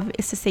have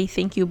is to say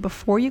thank you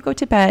before you go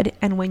to bed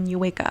and when you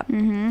wake up.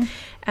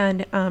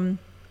 And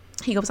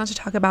he goes on to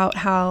talk about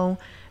how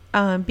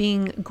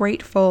being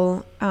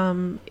grateful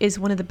is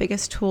one of the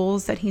biggest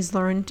tools that he's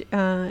learned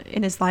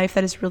in his life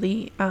that has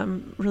really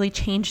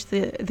changed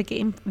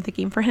the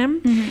game for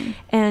him.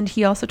 And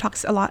he also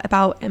talks a lot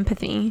about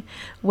empathy,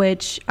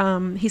 which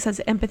he says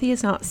empathy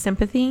is not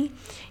sympathy,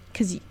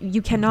 because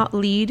you cannot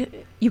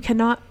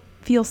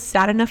feel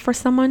sad enough for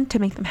someone to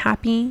make them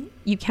happy.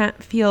 You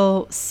can't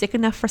feel sick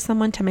enough for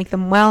someone to make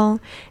them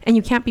well, and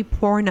you can't be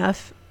poor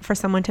enough for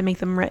someone to make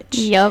them rich.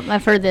 Yep,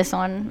 I've heard this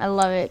one. I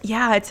love it.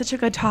 Yeah, it's such a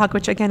good talk,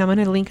 which again, I'm going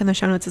to link in the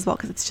show notes as well,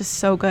 because it's just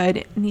so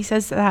good. And he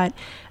says that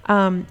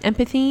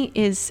empathy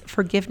is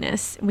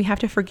forgiveness. We have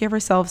to forgive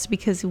ourselves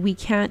because we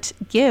can't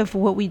give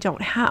what we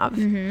don't have.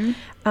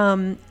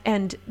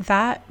 And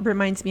that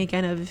reminds me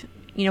again of,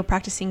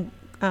 practicing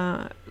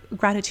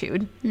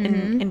gratitude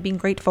and being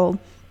grateful.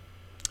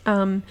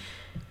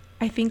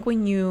 I think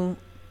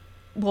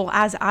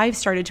as I've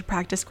started to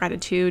practice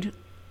gratitude,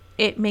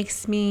 it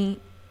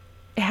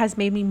has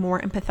made me more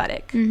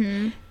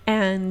empathetic.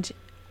 And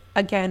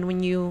again,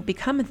 when you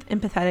become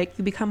empathetic,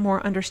 you become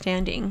more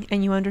understanding,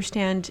 and you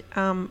understand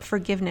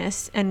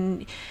forgiveness.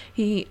 And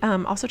he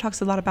also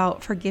talks a lot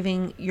about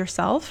forgiving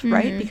yourself,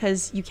 right?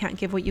 Because you can't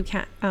give what you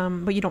can't,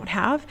 what you don't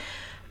have.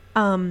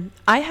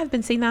 I have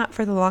been saying that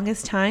for the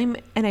longest time,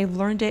 and I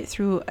learned it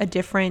through a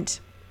different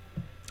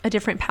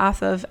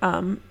path of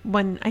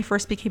when I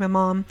first became a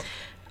mom.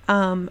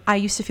 I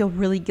used to feel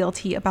really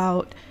guilty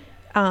about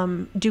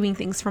doing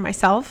things for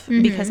myself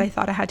because I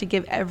thought I had to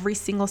give every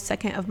single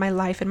second of my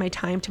life and my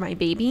time to my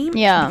baby,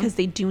 because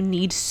they do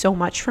need so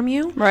much from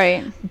you.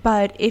 Right.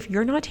 But if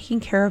you're not taking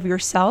care of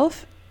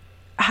yourself,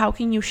 how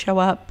can you show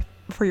up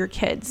for your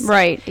kids?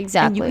 Right.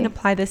 Exactly. And you can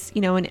apply this,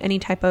 in any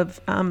type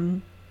of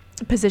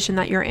position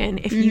that you're in.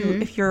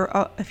 If you're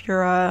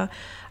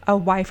a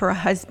wife or a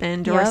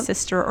husband or a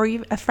sister or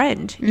even a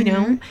friend,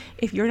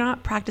 if you're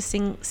not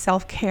practicing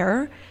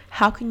self-care,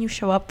 how can you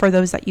show up for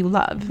those that you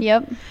love?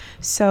 Yep.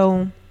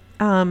 So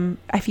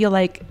I feel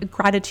like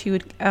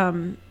gratitude,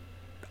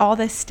 all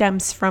this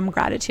stems from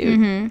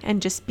gratitude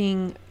and just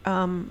being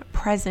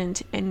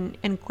present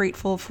and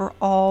grateful for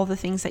all the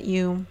things that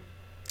you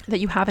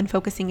have, and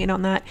focusing in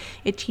on that.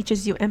 It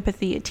teaches you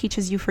empathy, it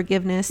teaches you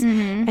forgiveness,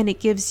 and it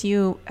gives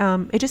you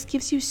it just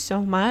gives you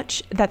so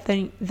much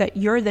that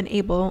you're then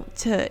able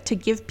to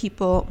give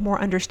people more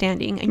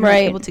understanding, and you're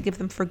able to give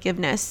them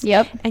forgiveness,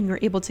 and you're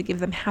able to give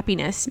them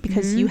happiness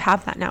because you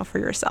have that now for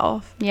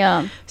yourself.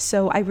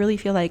 So I really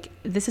feel like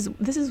this is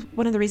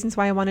one of the reasons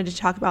why I wanted to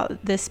talk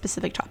about this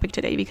specific topic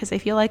today, because I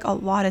feel like a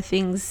lot of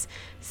things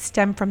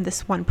stem from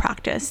this one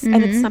practice,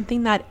 and it's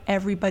something that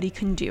everybody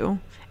can do.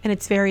 And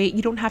it's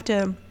you don't have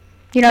to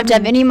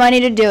have any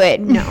money to do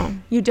it. No,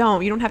 you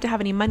don't. You don't have to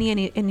have any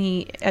money,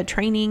 any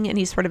training,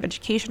 any sort of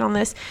education on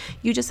this.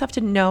 You just have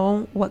to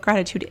know what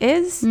gratitude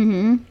is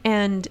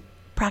and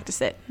practice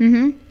it.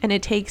 And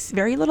it takes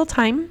very little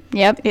time.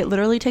 It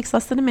literally takes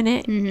less than a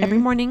minute every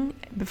morning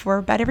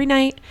before bed every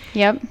night.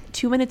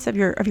 2 minutes of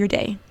your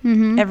day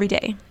every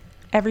day.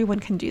 Everyone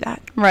can do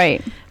that.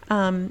 Right.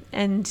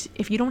 And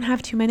if you don't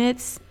have 2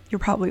 minutes, you're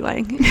probably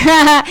lying.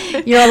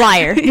 You're a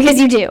liar because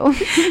you do.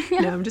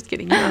 No, I'm just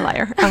kidding. You're a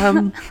liar.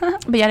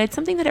 But yeah, it's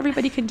something that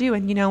everybody can do.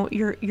 And,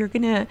 you're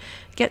going to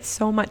get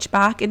so much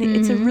back. And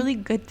it's a really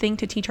good thing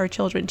to teach our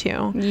children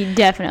too.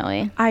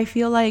 Definitely. I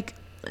feel like,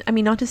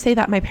 not to say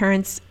that my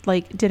parents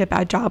did a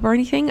bad job or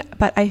anything,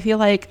 but I feel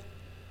like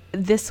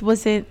this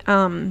wasn't,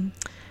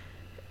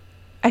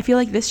 I feel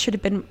like this should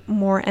have been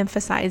more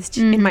emphasized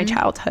in my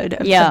childhood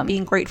of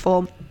being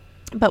grateful.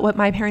 But what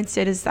my parents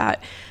did is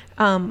that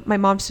my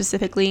mom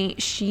specifically,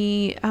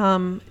 she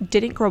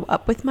didn't grow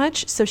up with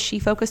much, so she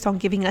focused on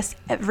giving us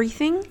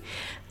everything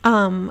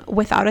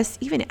without us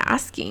even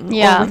asking,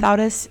 or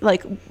without us,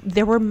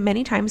 there were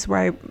many times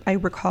where I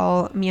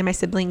recall me and my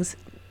siblings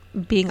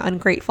being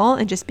ungrateful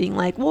and just being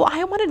like, well,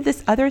 I wanted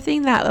this other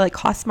thing that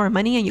cost more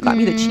money and you got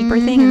me the cheaper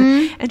thing,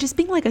 and just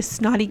being like a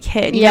snotty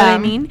kid, you know what I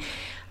mean?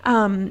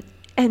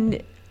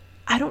 And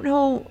I don't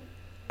know,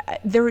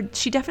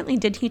 she definitely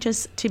did teach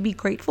us to be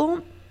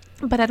grateful,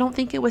 but I don't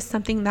think it was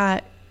something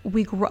that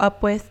we grew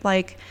up with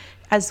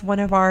as one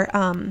of our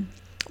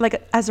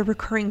as a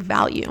recurring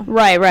value.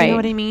 Right. You know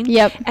what I mean?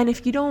 Yep. And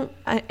if you don't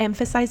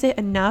emphasize it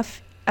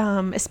enough,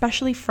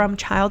 especially from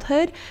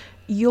childhood,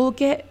 you'll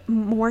get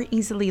more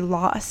easily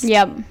lost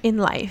in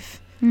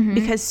life,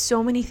 because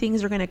so many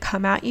things are going to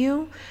come at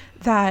you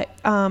that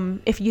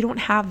if you don't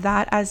have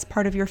that as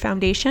part of your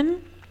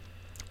foundation,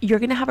 you're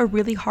going to have a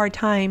really hard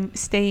time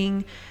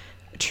staying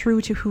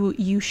true to who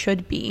you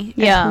should be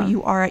and who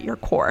you are at your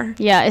core.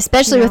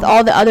 Especially with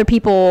all the other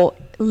people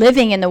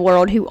living in the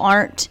world who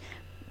aren't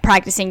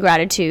practicing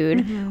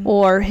gratitude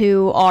or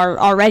who are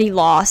already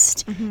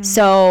lost.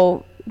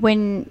 So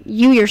when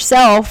you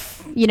yourself,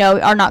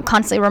 are not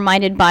constantly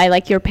reminded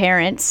by your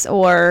parents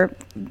or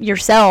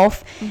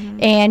yourself,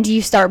 and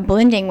you start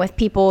blending with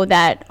people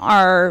that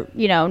are,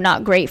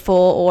 not grateful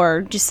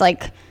or just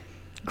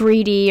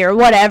greedy or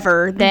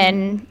whatever,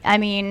 then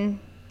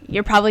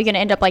you're probably going to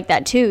end up like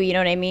that too. You know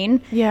what I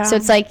mean? Yeah. So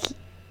it's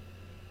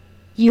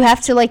you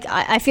have to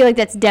I feel like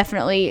that's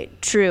definitely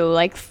true.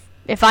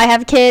 If I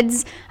have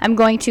kids, I'm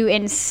going to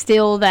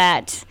instill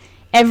that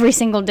every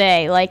single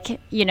day.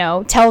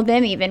 Tell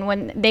them even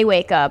when they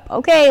wake up,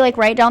 okay,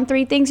 write down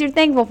 3 things you're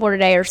thankful for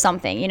today or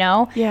something,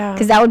 Yeah.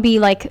 Because that would be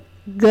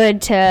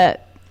good to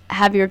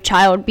have your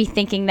child be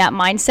thinking that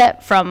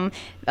mindset from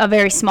a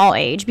very small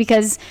age,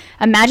 because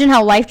imagine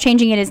how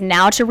life-changing it is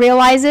now to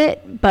realize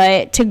it,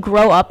 but to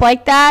grow up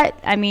like that,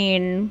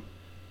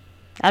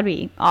 that'd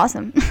be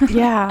awesome.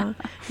 Yeah,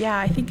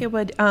 I think it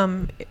would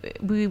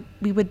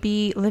we would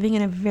be living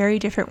in a very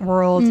different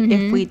world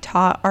if we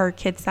taught our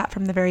kids that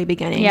from the very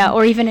beginning.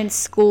 Or even in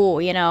school,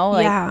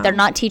 they're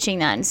not teaching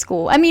that in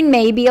school.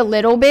 Maybe a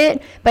little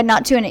bit, but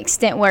not to an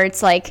extent where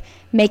it's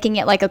making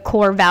it a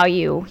core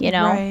value,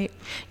 Right.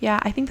 Yeah,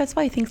 I think that's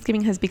why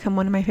Thanksgiving has become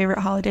one of my favorite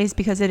holidays,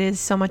 because it is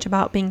so much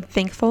about being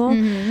thankful.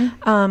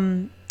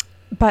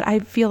 But I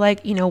feel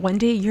like, one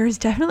day a year is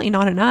definitely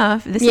not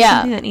enough. This is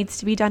something that needs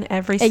to be done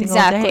every single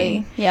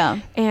day. Yeah.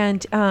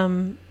 And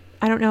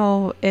I don't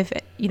know if,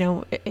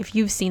 if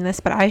you've seen this,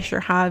 but I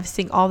sure have,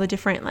 seeing all the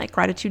different like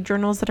gratitude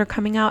journals that are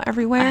coming out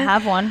everywhere. I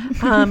have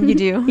one. You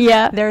do?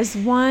 Yeah. There's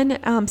one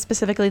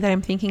specifically that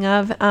I'm thinking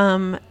of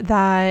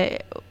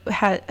that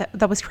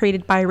was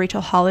created by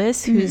Rachel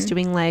Hollis, who's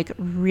doing like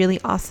really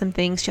awesome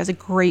things. She has a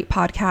great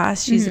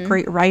podcast. She's a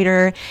great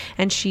writer,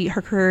 and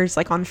her career is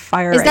like on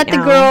fire. Is that right the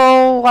now.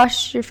 Girl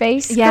Wash Your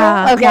Face?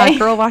 Yeah. Girl? Okay. Yeah,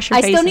 Girl Wash Your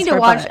I Face. still need is to her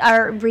watch book.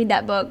 or read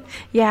that book.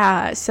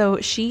 Yeah.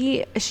 So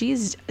she's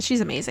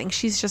amazing.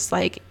 She's just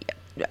like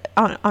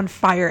on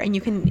fire, and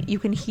you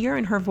can hear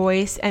in her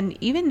voice, and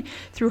even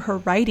through her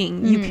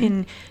writing,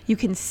 you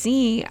can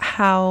see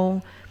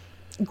how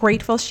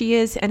grateful she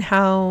is and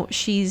how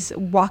she's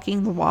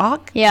walking the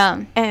walk.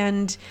 Yeah.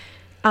 And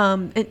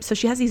so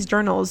she has these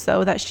journals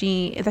though that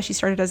she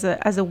started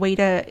as a way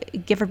to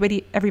give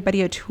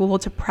everybody a tool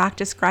to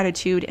practice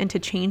gratitude and to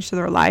change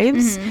their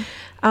lives.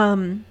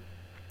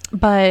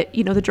 But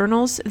the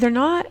journals, they're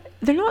not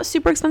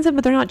super expensive,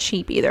 but they're not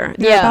cheap either.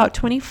 They're about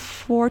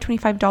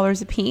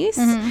 $25 a piece.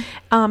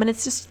 And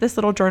it's just this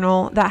little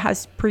journal that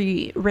has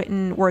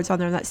pre-written words on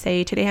there that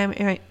say, today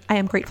I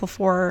am grateful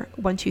for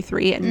 1, 2,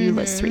 3, and you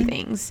list 3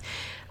 things.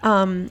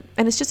 And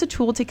it's just a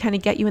tool to kind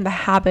of get you in the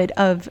habit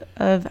of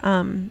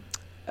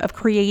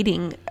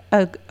creating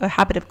a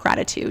habit of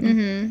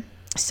gratitude.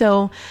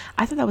 So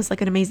I thought that was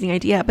like an amazing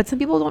idea, but some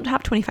people don't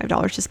have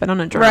 $25 to spend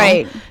on a journal.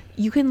 Right.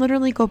 You can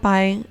literally go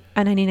buy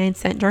a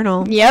 99-cent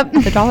journal Yep.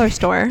 at the dollar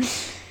store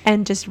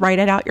and just write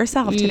it out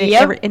yourself today.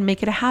 Yep. And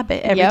make it a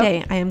habit every Yep.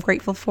 day. I am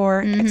grateful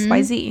for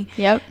XYZ.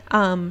 Yep.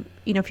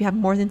 If you have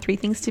more than 3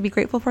 things to be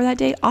grateful for that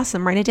day,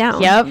 awesome, write it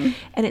down. Yep.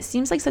 And it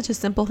seems like such a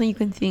simple thing. You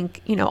can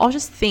think, I'll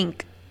just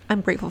think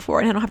I'm grateful for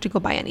it, and I don't have to go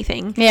buy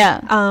anything.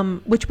 Yeah.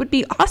 Which would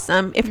be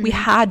awesome if we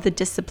had the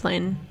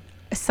discipline,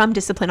 some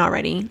discipline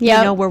already,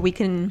 Yep. where we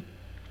can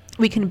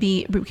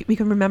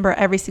remember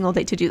every single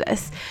day to do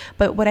this.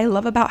 But what I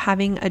love about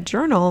having a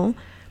journal,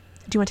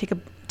 do you want to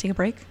take a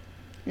break?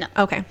 No.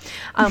 Okay.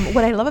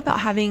 What I love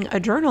about having a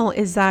journal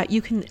is that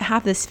you can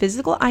have this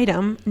physical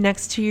item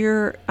next to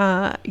your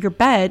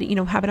bed,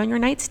 have it on your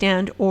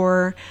nightstand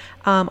or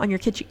on your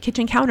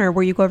kitchen counter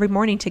where you go every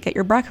morning to get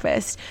your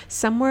breakfast,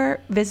 somewhere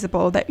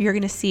visible that you're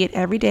going to see it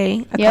every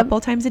day, a couple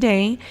times a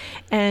day,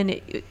 and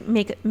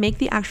make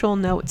the actual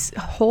notes.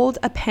 Hold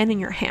a pen in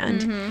your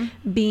hand.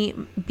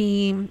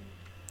 Be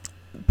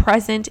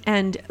present,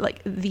 and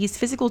like these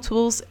physical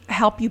tools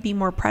help you be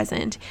more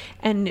present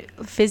and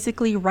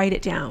physically write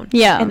it down.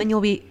 And then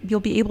you'll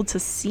be able to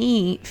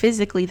see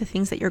physically the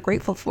things that you're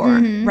grateful for,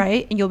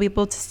 right? And you'll be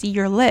able to see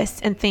your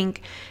list and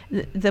think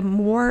the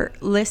more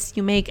lists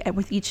you make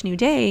with each new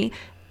day,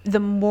 the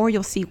more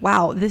you'll see,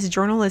 wow, this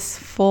journal is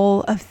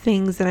full of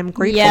things that I'm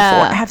grateful for.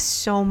 I have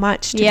so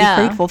much to be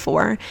grateful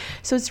for.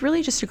 So it's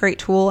really just a great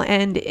tool,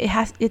 and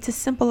it's as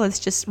simple as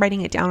just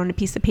writing it down on a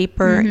piece of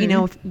paper.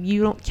 If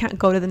you can't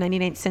go to the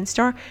 99-cent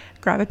store,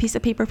 grab a piece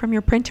of paper from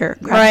your printer,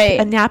 grab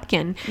a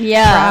napkin,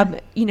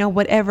 grab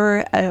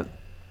whatever,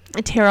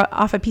 tear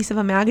off a piece of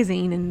a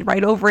magazine and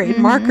write over it in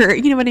marker.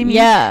 You know what I mean?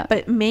 Yeah.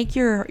 But make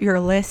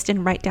your list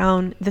and write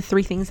down the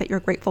 3 things that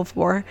you're grateful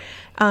for.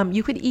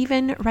 You could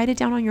even write it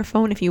down on your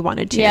phone if you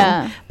wanted to.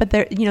 Yeah. But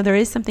there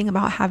is something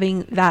about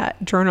having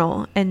that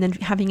journal and then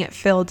having it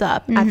filled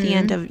up at the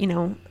end of,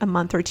 a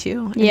month or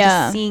 2. And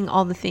just seeing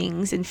all the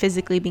things and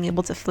physically being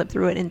able to flip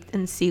through it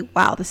and see,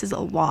 wow, this is a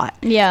lot.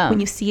 Yeah.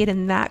 When you see it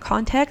in that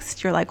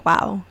context, you're like,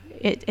 wow.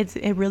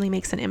 It really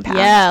makes an impact.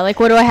 Yeah, like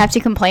what do I have to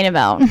complain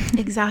about?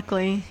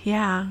 Exactly.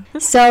 Yeah.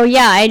 So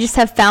yeah, I just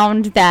have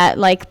found that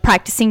like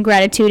practicing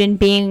gratitude and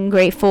being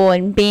grateful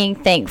and being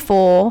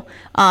thankful.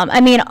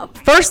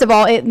 First of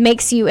all, it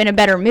makes you in a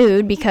better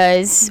mood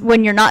because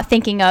when you're not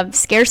thinking of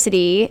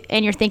scarcity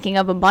and you're thinking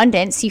of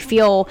abundance, you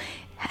feel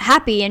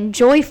happy and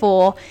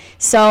joyful.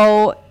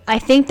 So I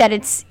think that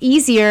it's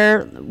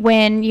easier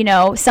when,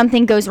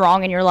 something goes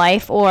wrong in your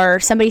life or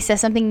somebody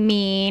says something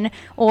mean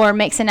or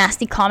makes a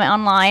nasty comment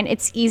online.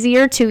 It's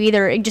easier to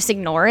either just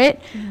ignore it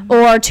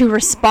or to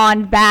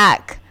respond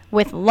back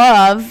with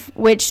love,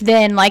 which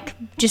then like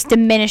just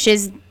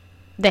diminishes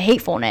the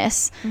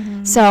hatefulness.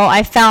 So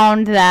I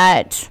found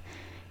that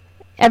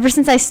ever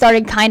since I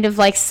started kind of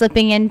like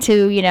slipping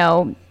into,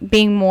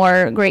 being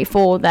more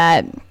grateful,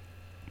 that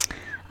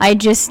I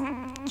just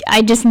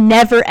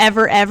never,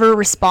 ever, ever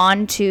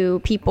respond to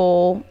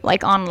people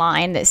like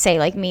online that say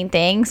like mean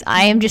things.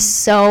 I am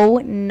just so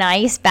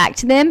nice back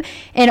to them.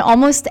 And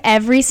almost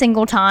every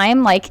single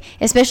time, like,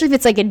 especially if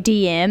it's like a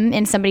DM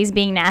and somebody's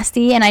being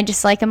nasty and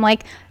I'm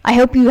like, I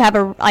hope you have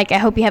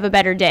a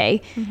better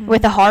day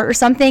with a heart or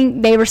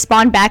something. They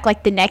respond back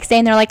like the next day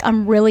and they're like,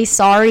 I'm really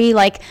sorry.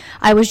 Like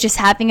I was just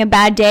having a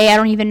bad day. I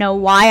don't even know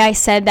why I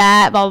said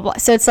that, blah, blah, blah.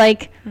 So it's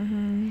like,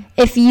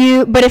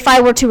 if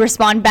I were to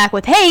respond back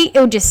with hate, it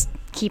would just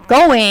keep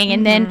going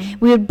and then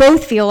we would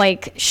both feel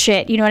like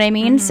shit, you know what I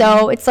mean?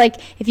 So it's like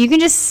if you can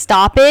just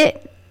stop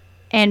it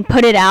and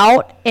put it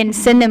out and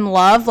send them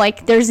love,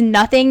 like there's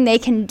nothing they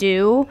can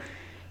do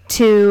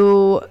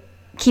to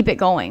keep it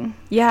going.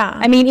 Yeah.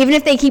 I mean, even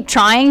if they keep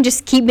trying,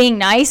 just keep being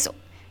nice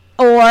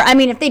Or, I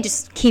mean, if they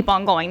just keep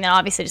on going, then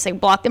obviously just like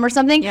block them or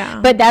something. Yeah.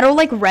 But that'll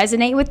like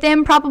resonate with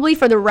them probably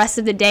for the rest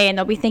of the day. And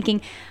they'll be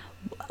thinking,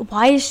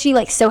 why is she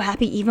like so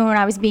happy even when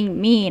I was being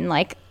mean?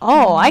 Like,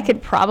 oh, I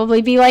could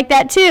probably be like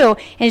that too.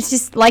 And it's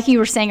just like you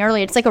were saying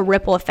earlier, it's like a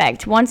ripple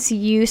effect. Once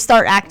you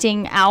start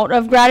acting out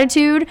of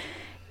gratitude,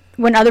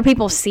 when other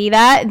people see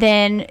that,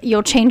 then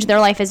you'll change their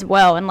life as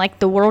well. And like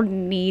the world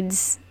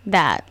needs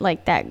that,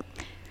 like that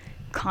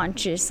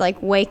conscious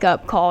like wake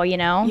up call, you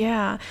know?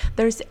 Yeah.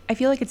 I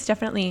feel like it's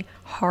definitely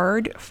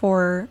hard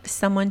for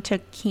someone to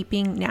keep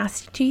being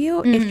nasty to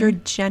you if you're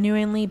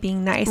genuinely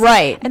being nice.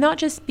 Right. And not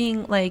just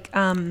being like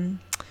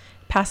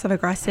passive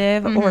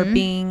aggressive or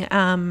being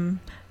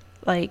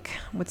like,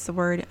 what's the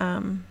word?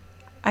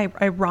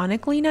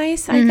 Ironically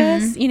nice, I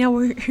guess. You know,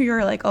 where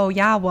you're like, oh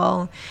yeah,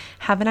 well,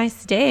 have a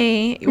nice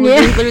day. You're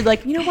literally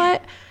like, you know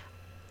what?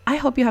 I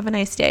hope you have a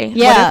nice day.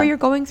 Yeah. Whatever you're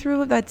going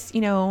through, that's,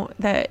 you know,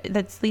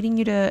 that's leading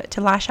you to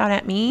lash out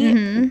at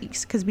me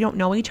because we don't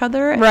know each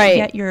other. Right.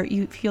 Yet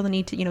you feel the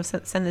need to, you know,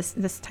 send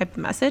this type of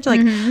message.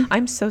 Like,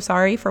 I'm so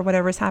sorry for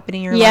whatever's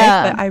happening in your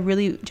life, but I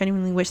really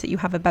genuinely wish that you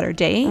have a better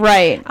day.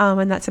 Right.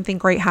 And that something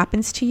great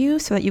happens to you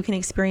so that you can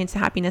experience the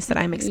happiness that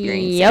I'm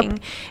experiencing. Yep.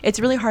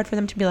 It's really hard for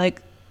them to be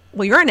like,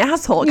 well, you're an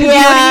asshole. 'Cause you know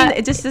what I mean?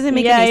 It just doesn't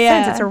make any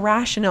sense. It's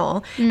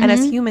irrational. And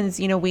as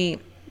humans, you know, we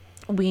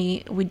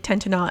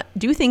tend to not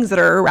do things that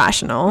are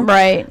irrational.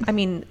 Right. I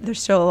mean,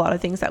 there's still a lot of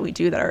things that we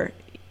do that are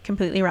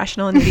completely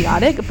irrational and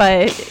idiotic,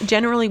 but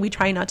generally we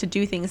try not to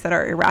do things that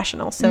are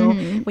irrational. So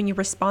when you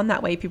respond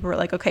that way, people are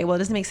like, okay, well, it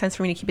doesn't make sense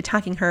for me to keep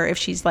attacking her if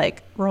she's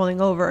like rolling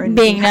over and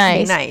being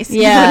nice. Yeah.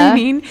 You know what I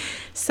mean?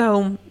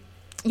 So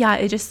yeah,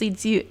 it just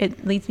leads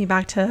me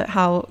back to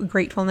how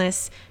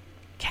gratefulness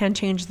can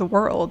change the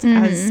world,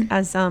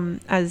 as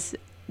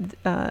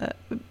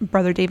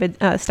Brother David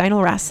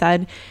Steindl-Rast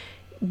said.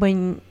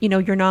 When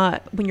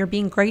you're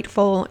being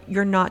grateful,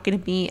 you're not going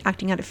to be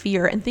acting out of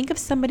fear. And think of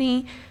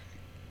somebody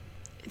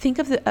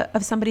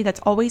that's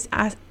always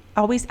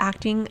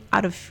acting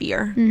out of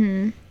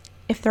fear.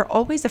 If they're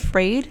always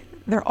afraid,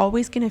 they're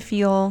always going to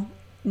feel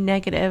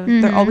negative.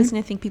 They're always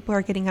going to think people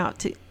are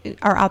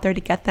out there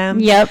to get them.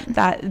 Yep.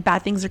 That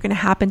bad things are going to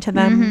happen to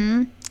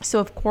them. So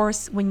of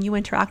course, when you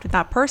interact with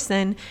that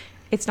person,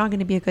 it's not going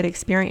to be a good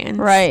experience.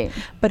 Right.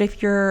 But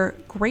if you're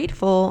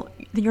grateful,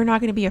 then you're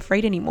not going to be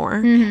afraid anymore.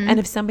 And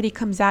if somebody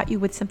comes at you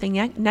with something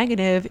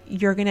negative,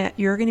 you're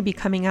going to be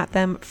coming at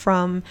them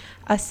from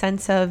a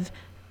sense of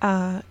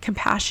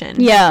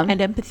compassion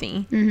and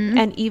empathy.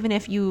 And even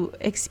if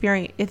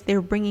if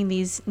they're bringing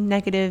these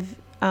negative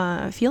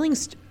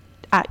feelings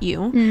at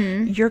you,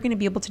 you're going to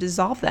be able to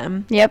dissolve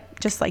them. Yep.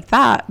 Just like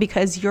that,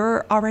 because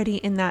you're already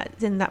in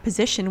that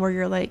position where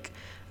you're like,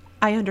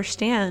 I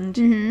understand,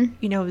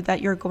 you know,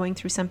 that you're going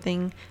through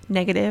something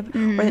negative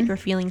or that you're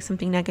feeling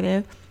something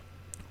negative,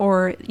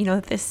 or, you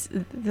know,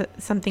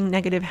 something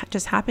negative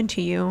just happened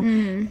to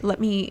you. Let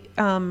me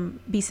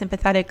be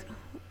sympathetic,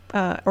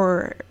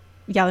 or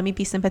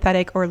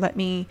let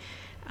me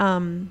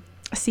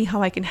see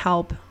how I can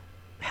help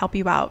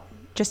you out,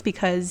 just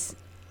because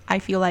I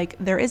feel like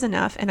there is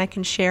enough and I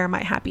can share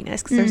my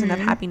happiness because there's enough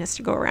happiness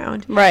to go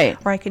around. Right.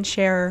 Or I can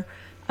share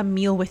a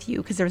meal with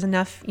you because there's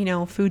enough, you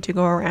know, food to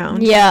go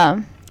around.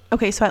 Yeah.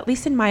 Okay, so at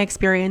least in my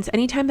experience,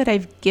 anytime that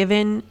I've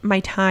given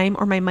my time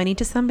or my money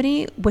to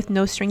somebody with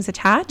no strings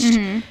attached,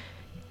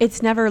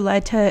 it's never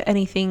led to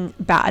anything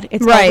bad.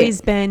 It's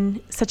always been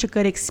such a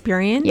good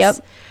experience.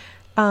 Yep.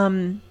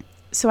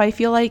 So I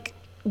feel like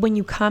when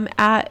you come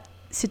at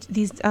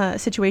these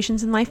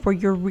situations in life where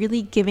you're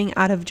really giving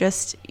out of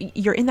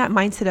you're in that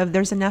mindset of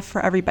there's enough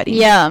for everybody.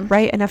 Yeah.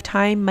 Right? Enough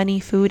time,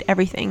 money, food,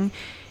 everything.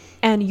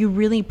 And you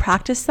really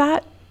practice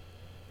that,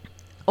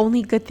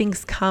 only good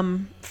things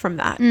come from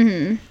that.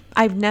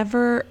 I've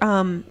never,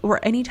 or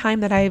any time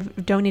that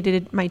I've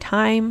donated my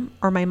time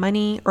or my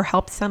money or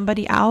helped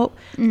somebody out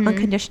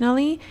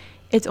unconditionally,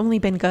 it's only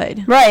been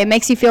good. Right. It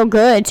makes you feel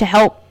good to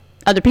help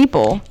other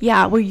people.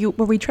 Yeah, where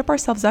we trip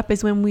ourselves up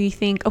is when we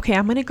think, okay,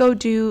 I'm gonna go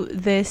do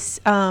this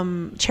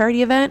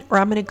charity event, or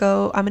I'm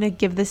gonna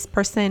give this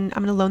person,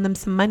 I'm gonna loan them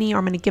some money, or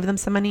I'm gonna give them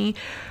some money,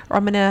 or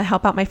I'm gonna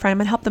help out my friend, I'm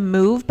gonna help them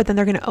move, but then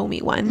they're gonna owe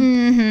me one.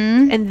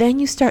 And then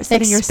you start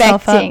setting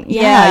yourself up. You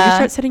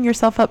start setting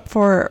yourself up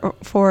for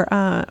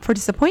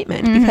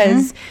disappointment,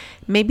 because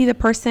maybe the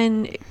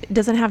person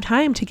doesn't have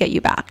time to get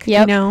you back.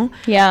 You know?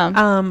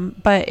 Yeah.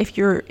 But if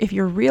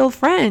you're real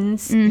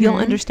friends, you'll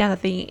understand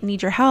that they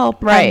need your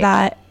help, right? And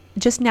that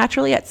just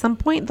naturally at some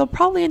point they'll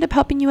probably end up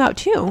helping you out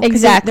too.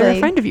 Exactly. They're a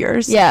friend of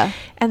yours. Yeah.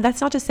 And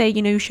that's not to say,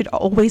 you know, you should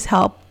always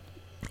help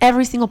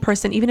every single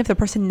person, even if the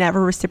person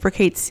never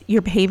reciprocates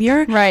your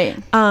behavior. Right.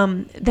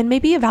 Then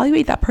maybe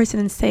evaluate that person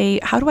and say,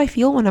 how do I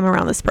feel when I'm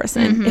around this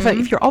person?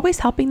 If you're always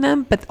helping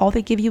them, but all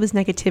they give you is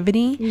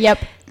negativity. Yep.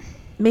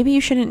 maybe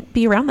you shouldn't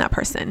be around that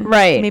person.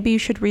 Right. Maybe you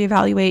should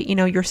reevaluate,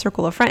 your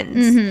circle of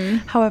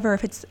friends. However,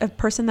 if it's a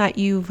person that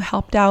you've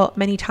helped out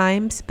many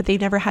times, but they've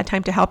never had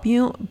time to help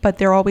you, but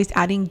they're always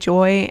adding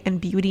joy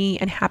and beauty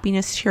and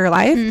happiness to your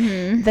life,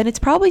 then it's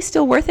probably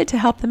still worth it to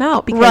help them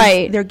out,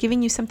 because they're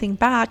giving you something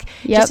back,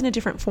 just in a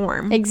different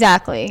form.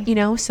 Exactly.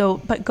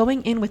 But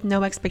going in with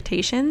no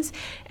expectations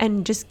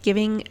and just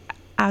giving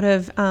out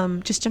of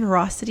just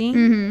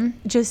generosity,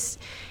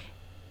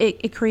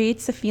 it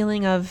creates a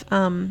feeling of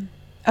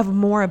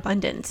more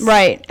abundance.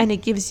 Right. And it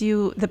gives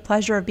you the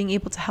pleasure of being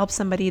able to help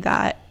somebody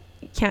that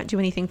can't do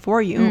anything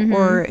for you,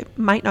 or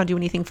might not do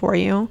anything for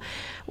you.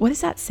 What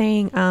is that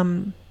saying?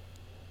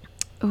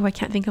 I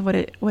can't think of what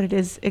it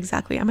is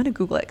exactly. I'm going to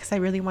Google it because I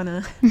really want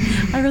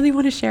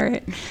to share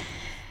it.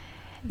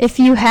 If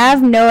you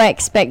have no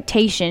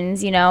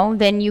expectations,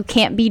 then you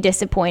can't be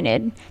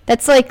disappointed.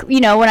 That's like,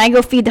 when I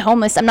go feed the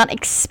homeless, I'm not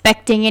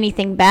expecting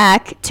anything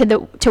back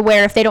to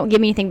where if they don't give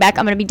me anything back,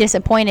 I'm going to be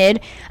disappointed.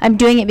 I'm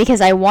doing it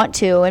because I want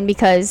to, and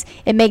because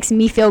it makes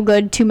me feel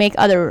good to make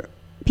other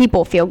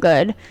people feel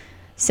good.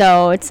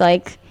 So it's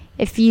like,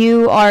 if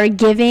you are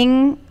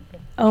giving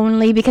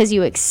only because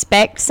you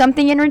expect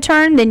something in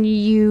return, then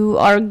you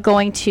are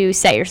going to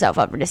set yourself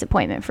up for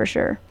disappointment for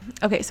sure.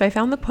 Okay, so I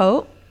found the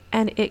quote.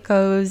 And it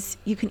goes,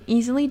 "You can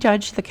easily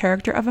judge the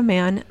character of a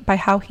man by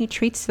how he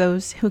treats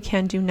those who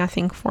can do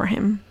nothing for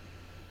him."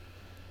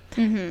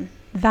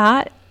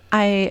 That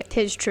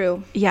Tis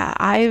true. Yeah,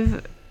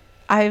 I've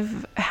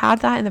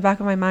had that in the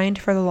back of my mind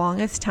for the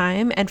longest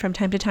time, and from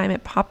time to time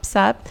it pops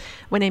up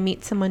when I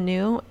meet someone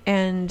new,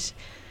 and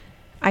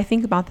I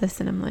think about this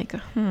and I'm like,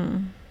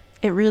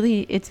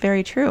 it's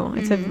very true.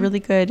 It's a really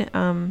good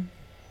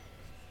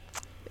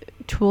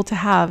tool to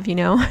have, in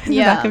the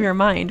back of your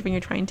mind when you're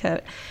trying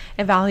to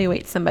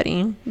evaluate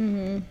somebody.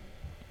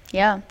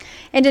 Yeah.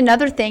 And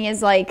another thing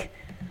is, like,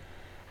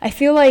 I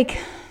feel like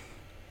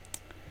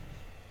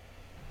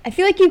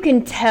you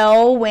can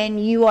tell when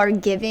you are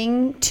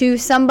giving to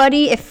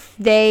somebody if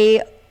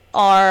they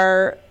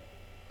are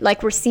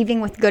like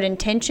receiving with good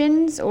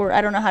intentions, or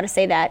I don't know how to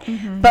say that.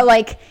 But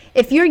like,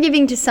 if you're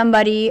giving to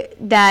somebody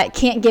that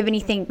can't give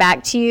anything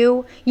back to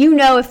you,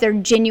 if they're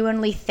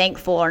genuinely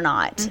thankful or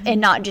not,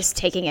 and not just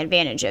taking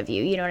advantage of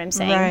you. You know what I'm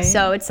saying? Right.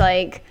 So it's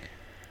like,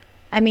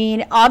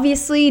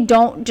 obviously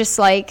don't just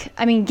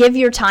give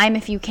your time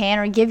if you can,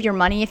 or give your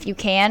money if you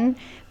can,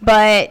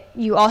 but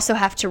you also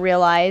have to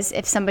realize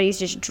if somebody's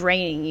just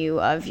draining you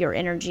of your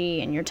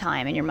energy and your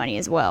time and your money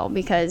as well,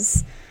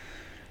 because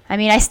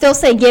I still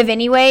say give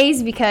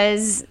anyways,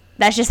 because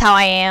that's just how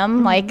I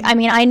am.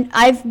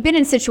 I've been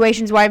in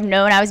situations where I've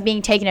known I was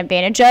being taken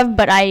advantage of,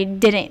 but I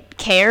didn't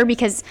care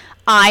because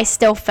I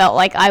still felt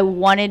like I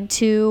wanted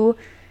to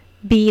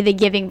be the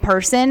giving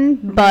person.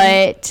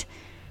 But,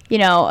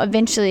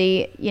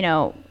 eventually,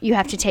 you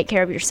have to take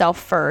care of yourself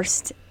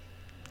first.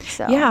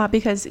 So. Yeah,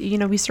 because,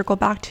 we circle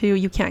back to,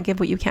 you can't give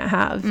what you can't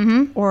have.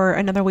 Or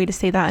another way to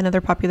say that,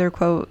 another popular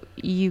quote,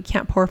 you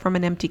can't pour from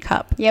an empty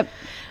cup. Yep.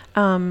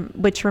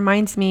 Which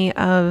reminds me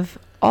of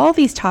all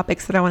these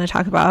topics that I want to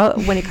talk about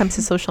when it comes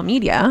to social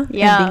media and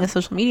being a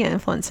social media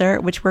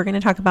influencer, which we're going to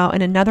talk about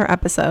in another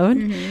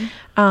episode.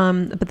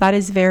 But that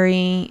is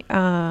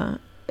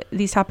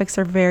these topics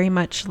are very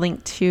much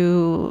linked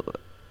to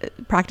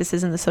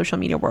practices in the social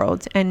media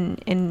world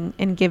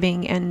and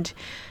giving and,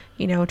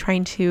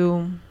 trying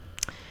to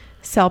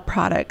sell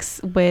products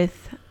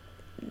with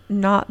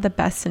not the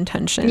best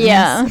intentions.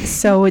 Yeah.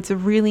 So it's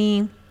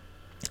really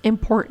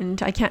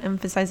important, I can't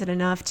emphasize it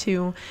enough,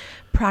 to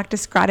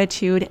practice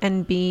gratitude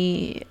and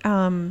be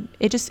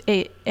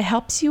it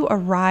helps you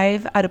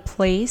arrive at a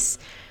place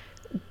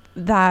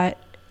that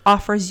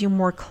offers you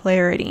more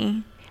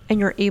clarity, and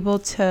you're able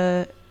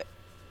to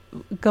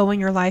go in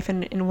your life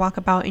and walk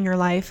about in your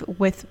life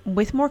with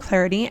more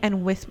clarity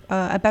and with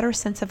a better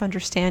sense of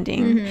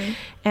understanding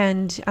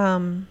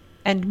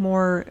and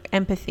more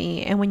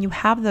empathy. And when you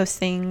have those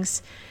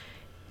things,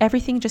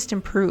 everything just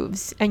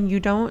improves, and you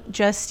don't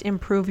just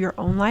improve your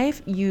own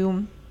life,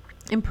 you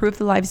improve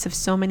the lives of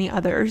so many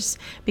others,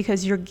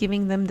 because you're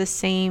giving them the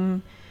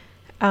same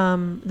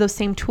those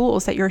same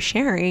tools that you're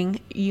sharing.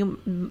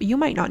 You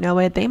might not know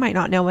it, they might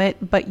not know it,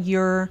 but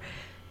you're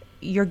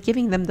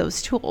giving them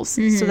those tools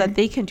so that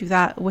they can do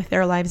that with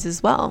their lives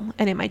as well.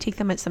 And it might take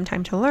them some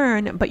time to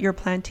learn, but you're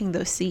planting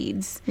those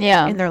seeds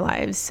in their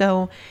lives.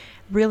 So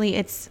really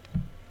it's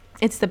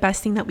the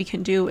best thing that we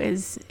can do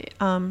is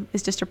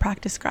just to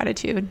practice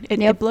gratitude.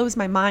 It blows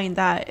my mind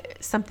that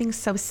something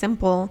so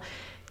simple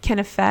can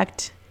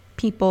affect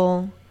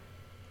people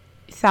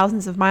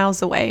thousands of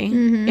miles away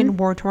in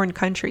war-torn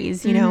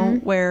countries,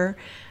 where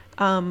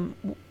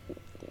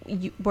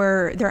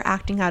they're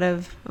acting out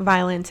of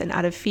violence and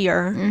out of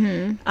fear.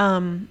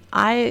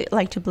 I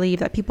like to believe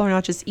that people are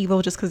not just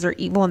evil just because they're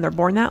evil and they're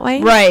born that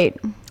way. Right.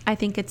 I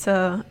think it's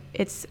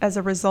as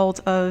a result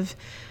of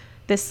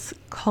this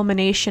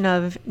culmination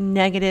of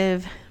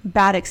negative,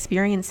 bad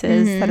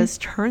experiences that has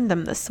turned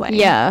them this way.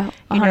 Yeah,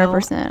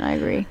 100%. I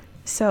agree.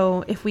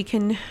 So if we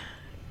can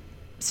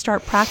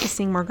start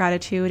practicing more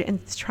gratitude and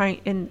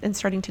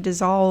starting to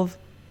dissolve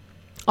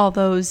all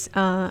those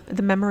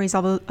the memories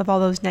of all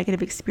those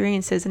negative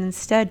experiences, and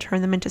instead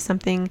turn them into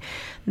something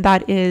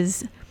that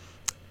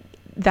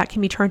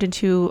can be turned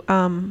into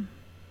an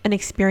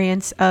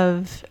experience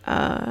of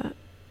a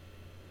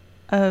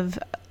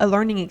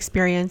learning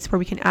experience where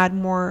we can add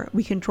more,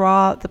 we can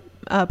draw the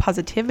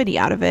positivity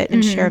out of it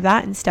and share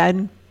that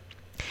instead.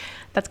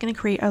 That's going to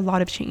create a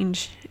lot of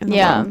change in the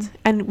world.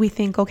 And we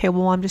think, okay,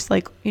 well, I'm just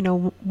like,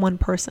 one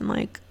person,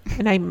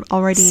 and I'm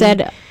already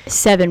said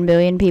 7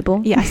 billion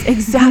people. Yes,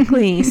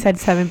 exactly. Said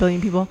 7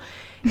 billion people.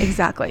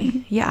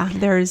 Exactly. Yeah.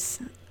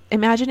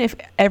 Imagine if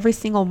every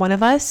single one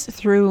of us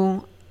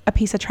threw a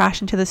piece of trash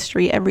into the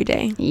street every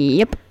day.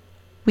 Yep.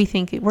 We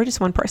think we're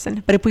just one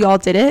person, but if we all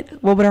did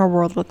it, what would our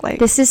world look like?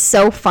 This is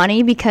so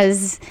funny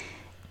because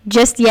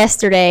just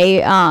yesterday,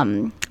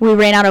 we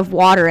ran out of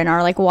water in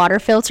our water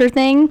filter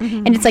thing,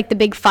 and it's the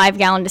big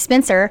 5-gallon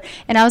dispenser.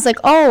 And I was like,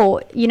 oh,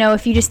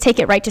 if you just take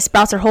it right to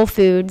Sprouts or Whole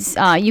Foods,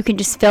 you can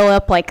just fill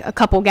up a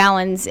couple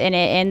gallons in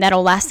it, and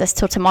that'll last us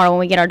till tomorrow when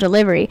we get our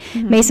delivery.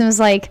 Mason was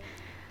like,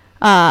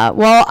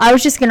 well, I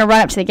was just going to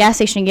run up to the gas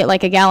station and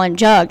get a gallon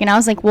jug. And I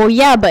was like, well,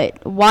 yeah,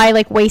 but why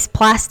waste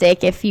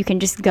plastic if you can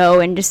just go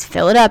and just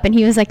fill it up? And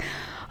he was like,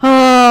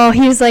 oh,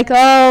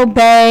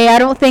 bae, I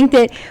don't think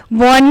that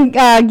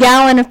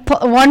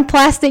one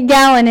plastic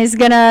gallon is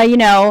going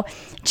to,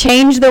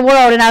 change the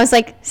world. And I was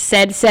like,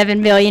 said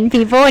 7 billion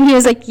people. And he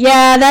was like,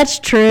 yeah, that's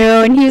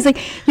true. And he was like,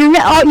 you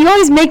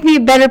always make me a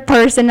better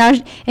person.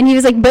 And he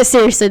was like, but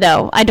seriously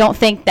though, I don't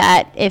think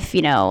that if,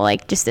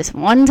 just this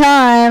one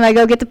time I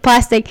go get the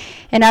plastic.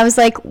 And I was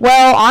like,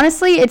 well,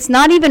 honestly, it's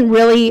not even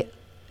really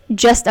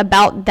just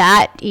about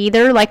that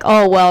either.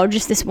 Oh, well,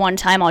 just this one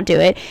time I'll do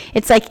it.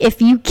 It's if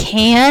you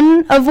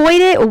can avoid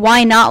it,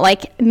 why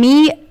not?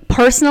 Me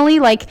personally,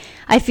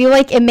 I feel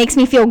it makes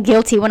me feel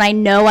guilty when I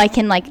know I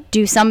can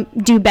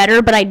do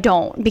better, but I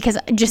don't, because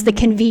just the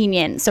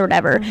convenience or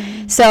whatever.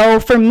 So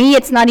for me,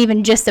 it's not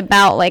even just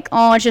about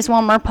oh, it's just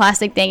one more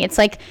plastic thing. It's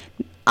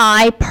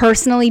I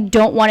personally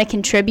don't want to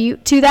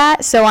contribute to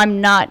that, so I'm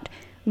not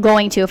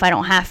going to if I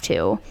don't have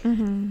to.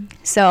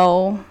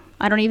 So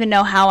I don't even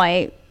know how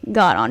I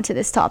got onto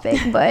this topic,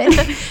 but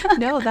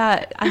no,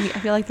 I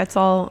feel that's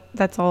all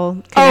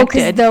connected. Oh,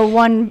 because the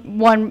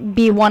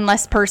one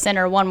less person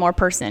or one more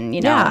person,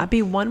 Yeah,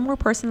 be one more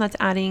person that's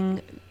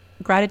adding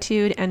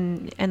gratitude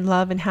and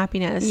love and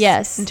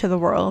happiness into the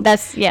world.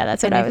 That's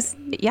what I was.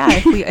 Yeah,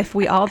 if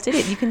we all did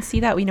it, you can see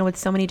that with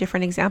so many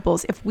different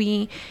examples.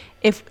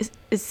 If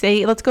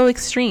say, let's go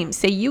extreme.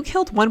 Say you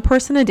killed one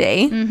person a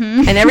day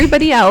and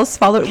everybody else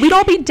followed, we'd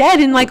all be dead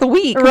in a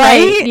week,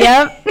 right?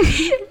 Yep.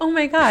 Oh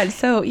my God.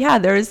 So yeah,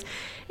 there's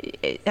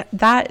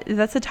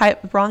that's a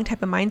wrong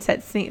type of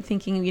mindset,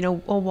 thinking,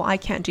 oh, well, I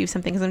can't do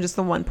something because I'm just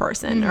the one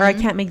person, or I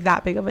can't make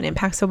that big of an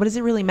impact. So what does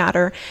it really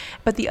matter?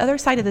 But the other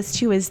side of this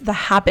too is the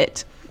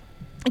habit.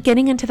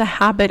 Getting into the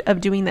habit of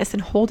doing this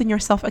and holding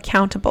yourself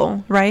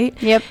accountable, right?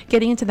 Yep.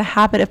 Getting into the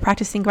habit of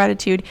practicing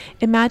gratitude.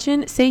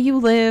 Imagine, say you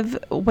live,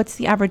 what's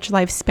the average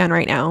lifespan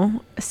right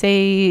now?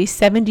 Say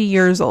 70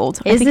 years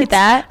old. Is it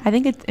that? I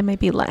think it might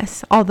be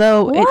less.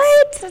 Although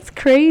that's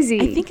crazy.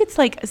 I think it's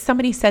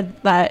somebody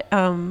said that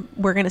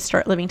we're going to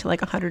start living to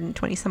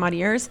 120 some odd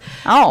years.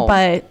 Oh.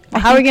 But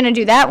how are we going to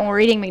do that when we're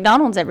eating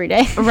McDonald's every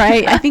day?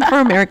 Right. I think for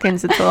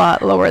Americans, it's a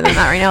lot lower than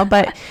that right now.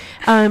 But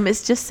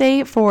it's just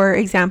say, for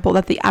example,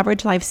 that the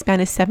average lifespan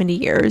is 70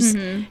 years.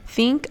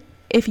 Think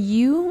if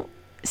you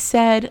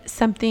said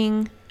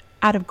something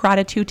out of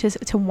gratitude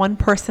to one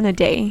person a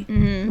day,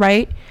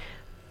 right?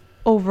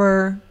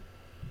 Over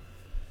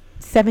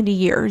 70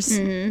 years,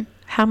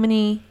 how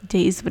many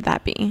days would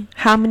that be?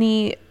 How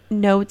many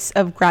notes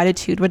of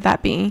gratitude would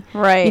that be?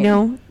 Right.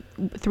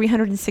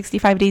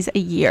 365 days a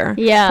year.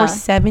 Yeah. For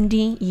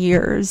 70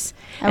 years.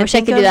 I wish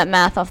I could do that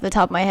math off the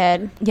top of my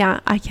head. Yeah,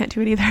 I can't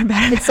do it either.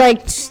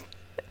 It's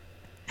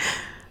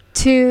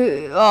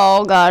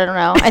oh God, I don't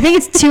know. I think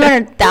it's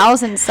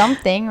 200,000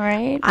 something,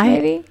 right?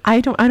 Maybe. I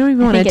don't even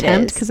want to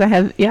attempt because I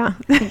have, I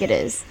think it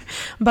is.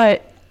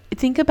 But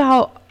think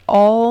about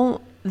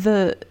all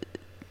the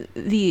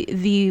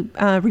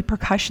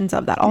repercussions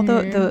of that, all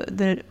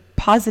the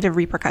positive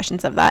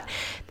repercussions of that.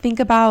 Think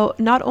about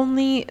not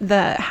only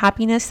the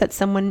happiness that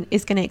someone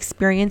is going to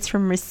experience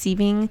from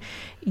receiving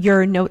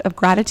your note of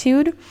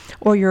gratitude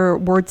or your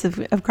words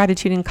of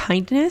gratitude and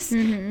kindness.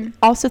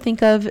 Also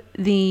think of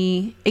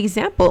the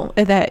example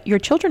that your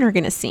children are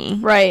going to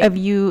see of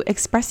you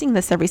expressing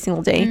this every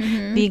single day.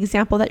 The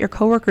example that your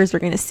coworkers are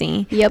going to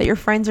see, that your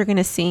friends are going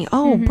to see.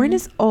 Oh,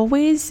 Brenda's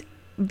always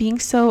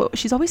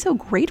she's always so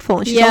grateful,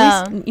 and she's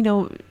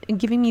always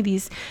giving me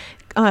these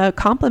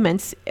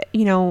compliments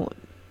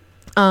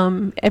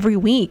every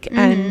week,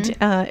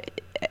 and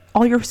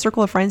all your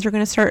circle of friends are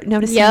going to start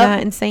noticing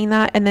that and saying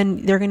that, and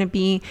then they're going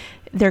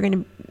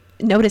to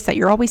notice that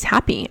you're always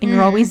happy and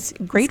you're always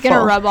grateful. It's going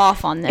to rub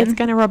off on them. It's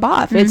going to rub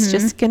off. It's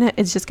just going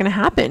to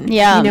happen.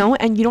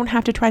 And you don't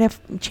have to try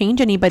to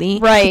change anybody,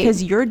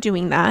 because you're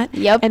doing that.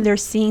 And they're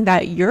seeing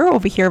that you're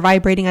over here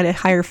vibrating at a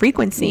higher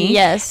frequency.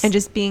 And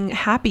just being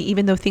happy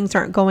even though things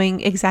aren't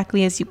going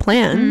exactly as you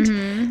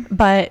planned.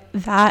 But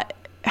that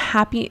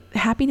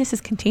happiness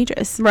is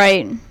contagious.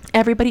 Right.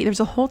 There's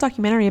a whole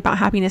documentary about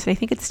happiness, and I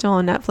think it's still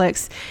on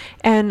Netflix.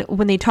 And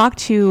when they talk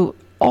to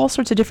all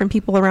sorts of different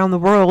people around the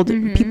world,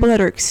 people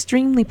that are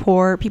extremely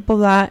poor, people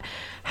that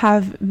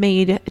have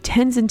made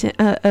tens and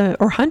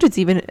or hundreds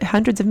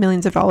of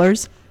millions of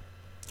dollars,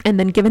 and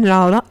then given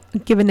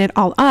it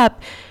all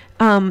up,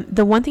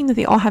 the one thing that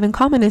they all have in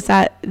common is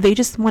that they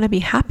just want to be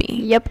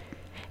happy. Yep.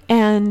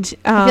 And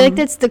I feel like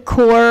that's the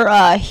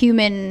core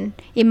human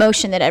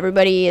emotion that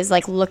everybody is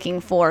like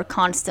looking for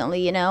constantly,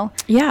 you know?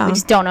 Yeah. We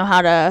just don't know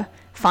how to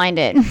find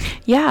it.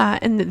 Yeah.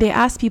 And they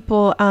ask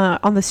people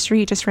on the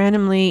street just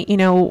randomly, you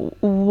know,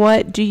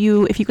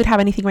 if you could have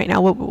anything right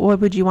now, what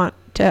would you want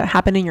to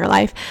happen in your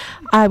life?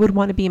 I would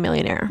want to be a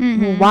millionaire.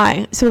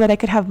 Why? So that I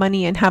could have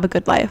money and have a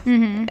good life.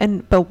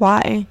 But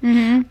why?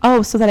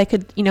 Oh, so that I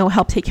could, you know,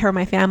 help take care of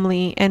my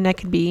family, and I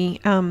could be,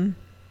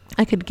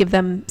 I could give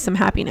them some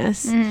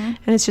happiness. And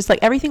it's just like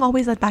everything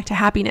always led back to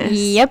happiness.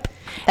 Yep.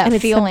 That and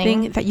it's feeling.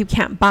 something that you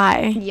can't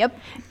buy. Yep.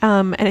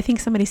 And I think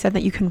somebody said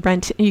that you can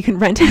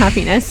rent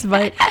happiness,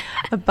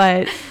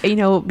 but you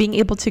know, being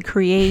able to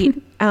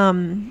create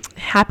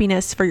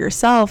happiness for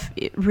yourself,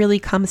 it really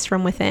comes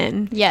from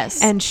within.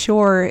 Yes. And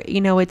sure,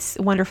 you know, it's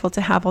wonderful to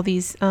have all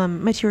these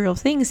material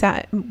things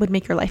that would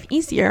make your life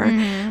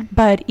easier.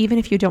 But even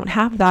if you don't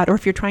have that, or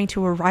if you're trying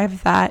to arrive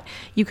at that,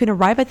 you can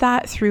arrive at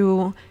that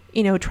through,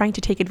 you know, trying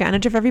to take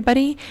advantage of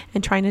everybody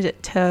and trying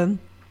to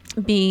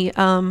be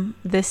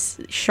this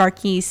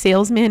sharky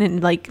salesman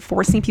and like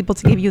forcing people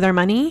to give you their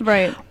money.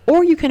 Right.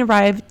 Or you can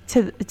arrive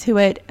to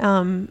it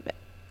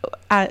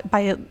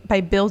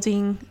by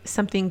building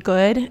something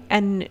good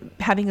and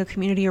having a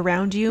community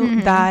around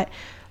you that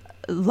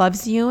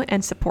loves you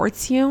and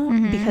supports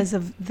you because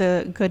of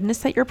the goodness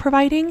that you're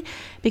providing.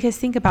 Because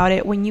think about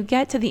it, when you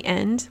get to the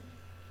end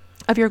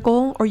of your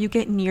goal, or you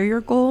get near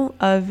your goal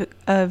of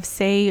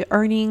say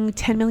earning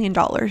 $10 million,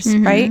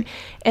 right?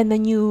 And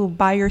then you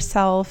buy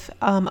yourself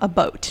a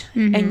boat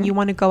and you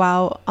want to go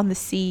out on the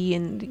sea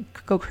and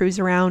go cruise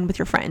around with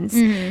your friends.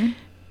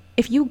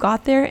 If you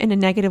got there in a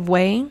negative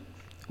way,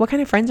 what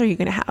kind of friends are you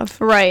going to have?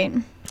 Right.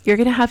 You're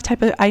going to have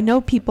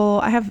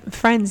I have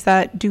friends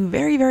that do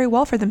very, very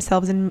well for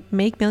themselves and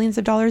make millions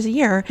of dollars a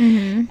year.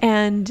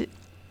 And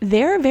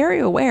they're very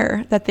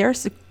aware that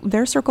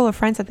their circle of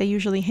friends that they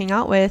usually hang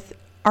out with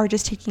are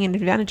just taking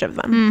advantage of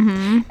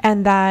them.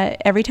 And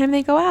that every time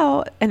they go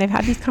out, and I've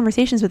had these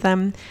conversations with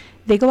them,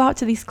 they go out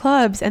to these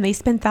clubs and they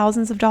spend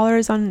thousands of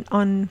dollars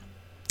on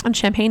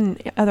champagne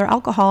and other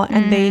alcohol,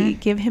 and they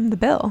give him the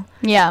bill.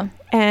 Yeah.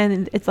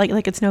 And it's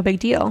like it's no big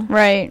deal.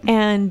 Right.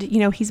 And, you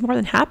know, he's more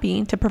than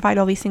happy to provide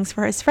all these things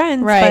for his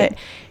friends. Right. But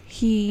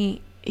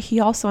he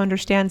also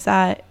understands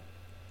that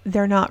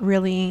they're not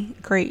really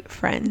great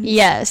friends.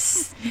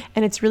 Yes.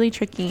 And it's really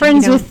tricky.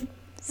 Friends, you know, with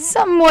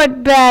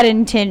somewhat bad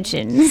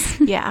intentions.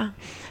 Yeah.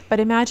 But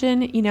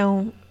imagine, you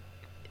know,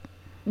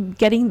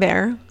 getting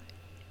there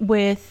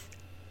with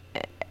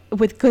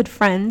good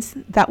friends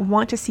that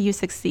want to see you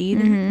succeed,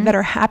 that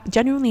are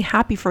genuinely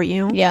happy for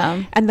you,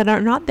 and that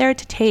are not there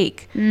to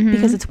take,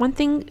 because it's one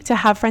thing to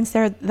have friends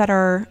there that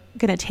are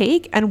going to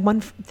take, and one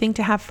thing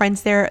to have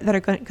friends there that are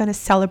going to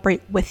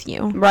celebrate with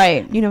you.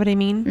 Right. You know what I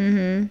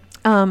mean?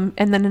 And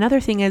then another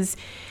thing is,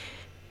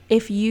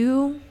 if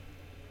you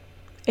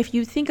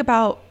think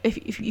about,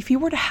 if you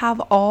were to have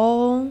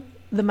all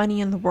the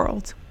money in the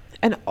world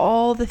and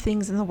all the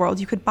things in the world,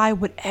 you could buy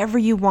whatever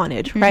you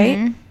wanted,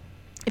 right?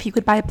 If you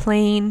could buy a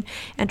plane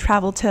and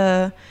travel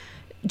to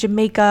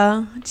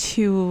Jamaica,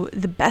 to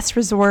the best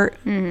resort,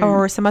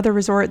 or some other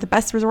resort, the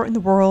best resort in the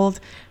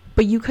world,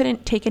 but you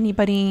couldn't take any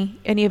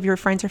of your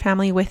friends or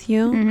family with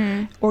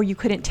you, or you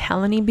couldn't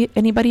tell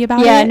anybody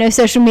about it. Yeah, no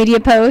social media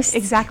posts.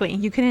 Exactly.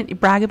 You couldn't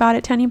brag about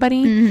it to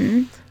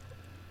anybody.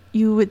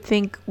 You would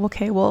think,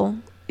 okay, well,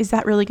 is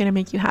that really going to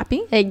make you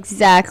happy?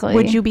 Exactly.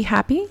 Would you be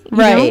happy?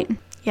 Right. You know?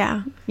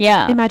 Yeah.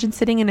 Yeah. Imagine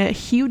sitting in a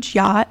huge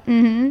yacht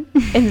in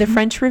the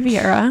French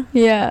Riviera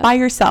by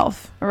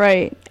yourself.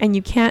 Right. And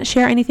you can't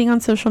share anything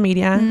on social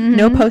media.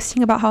 No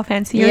posting about how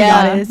fancy your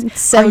yacht is.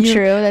 It's so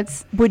true.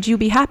 Would you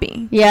be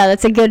happy? Yeah,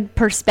 that's a good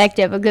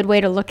perspective, a good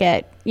way to look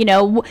at, you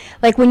know,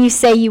 like when you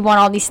say you want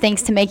all these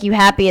things to make you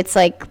happy, it's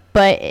like,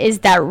 but is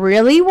that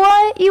really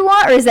what you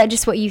want? Or is that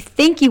just what you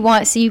think you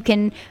want so you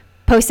can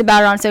post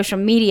about it on social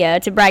media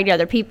to brag to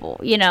other people,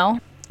 you know?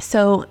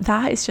 So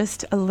that is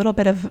just a little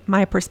bit of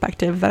my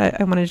perspective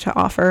that I wanted to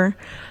offer.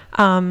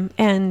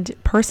 And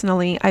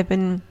personally, I've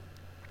been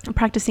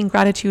practicing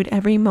gratitude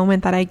every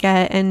moment that I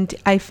get. And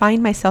I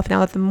find myself now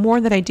that the more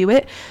that I do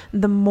it,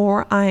 the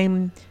more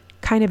I'm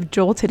kind of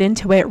jolted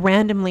into it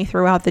randomly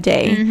throughout the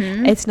day.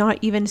 It's not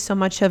even so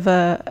much of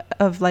a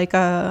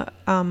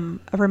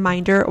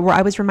reminder, or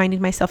I was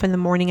reminding myself in the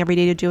morning every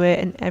day to do it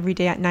and every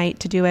day at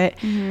night to do it.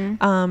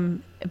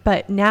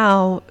 But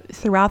now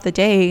throughout the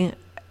day,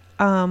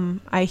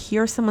 I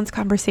hear someone's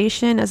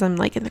conversation as I'm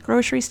like in the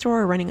grocery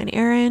store or running an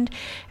errand,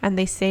 and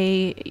they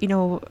say, you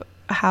know,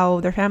 how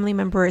their family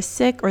member is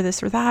sick or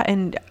this or that.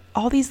 And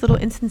all these little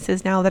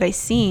instances now that I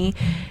see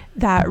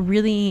that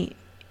really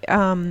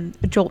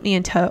jolt me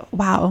into,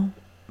 wow,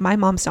 my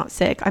mom's not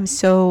sick. I'm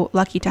so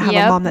lucky to have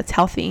a mom that's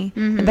healthy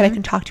and that I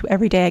can talk to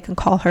every day. I can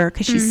call her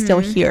because she's still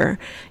here.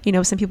 You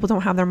know, some people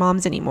don't have their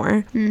moms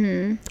anymore.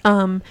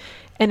 And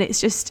it's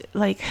just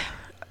like,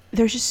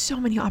 there's just so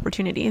many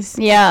opportunities.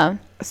 Yeah.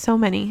 So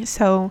many.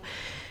 So,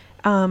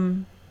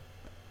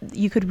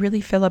 you could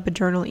really fill up a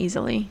journal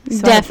easily.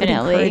 So Definitely.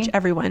 I would encourage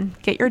everyone,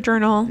 get your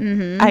journal.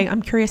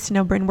 I'm curious to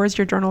know, Bryn, where's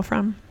your journal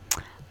from?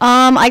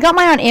 I got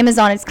mine on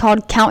Amazon. It's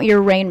called Count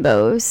Your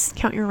Rainbows.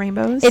 Count Your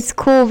Rainbows. It's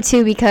cool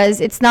too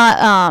because it's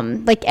not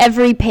like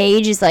every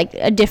page is like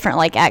a different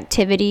like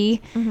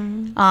activity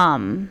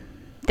that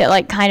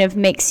like kind of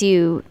makes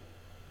you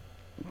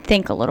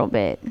think a little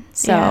bit.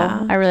 So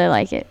I really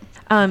like it.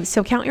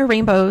 So Count Your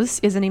Rainbows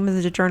is the name of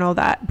the journal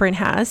that Bryn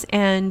has.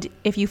 And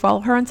if you follow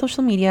her on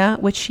social media,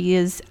 which she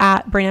is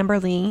at Bryn Amber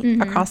Lee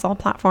across all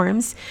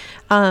platforms,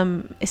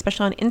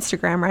 especially on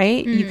Instagram,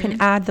 right? You can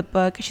add the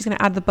book. She's going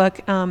to add the book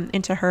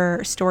into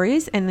her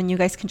stories, and then you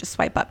guys can just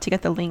swipe up to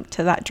get the link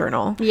to that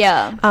journal.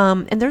 Yeah.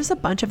 And there's a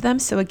bunch of them.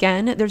 So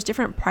again, there's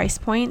different price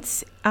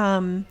points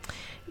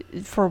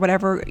for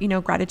whatever, you know,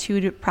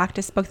 gratitude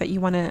practice book that you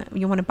want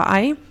to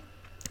buy.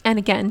 And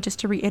again, just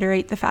to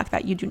reiterate the fact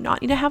that you do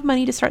not need to have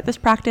money to start this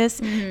practice.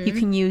 You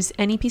can use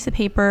any piece of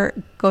paper,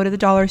 go to the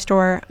dollar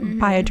store,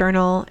 buy a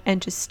journal, and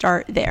just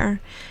start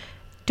there.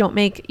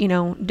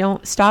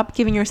 Don't stop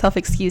giving yourself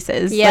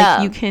excuses. Yeah.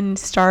 Like, you can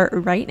start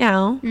right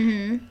now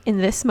in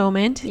this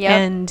moment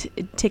and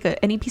take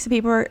any piece of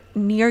paper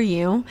near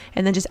you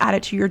and then just add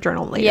it to your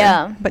journal later.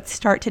 Yeah. But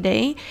start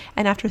today,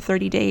 and after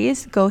 30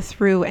 days, go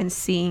through and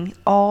see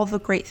all the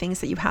great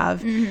things that you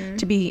have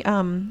to be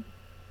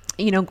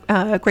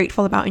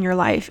grateful about in your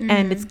life.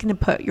 And it's going to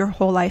put your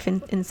whole life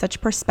in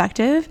such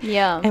perspective.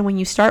 Yeah. And when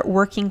you start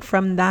working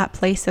from that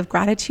place of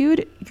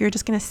gratitude, you're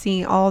just going to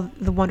see all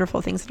the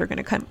wonderful things that are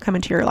going to come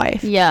into your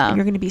life. Yeah. And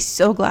you're going to be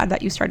so glad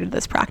that you started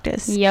this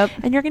practice. Yep.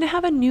 And you're going to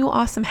have a new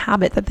awesome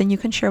habit that then you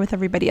can share with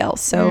everybody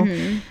else. So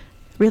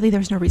really,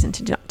 there's no reason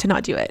to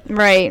not do it.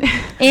 Right.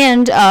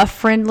 And a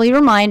friendly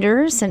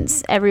reminder,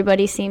 since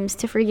everybody seems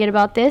to forget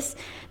about this,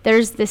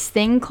 there's this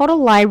thing called a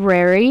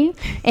library,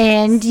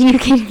 and you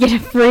can get a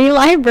free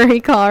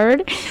library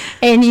card,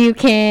 and you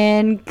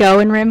can go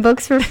and rent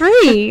books for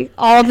free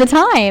all the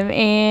time,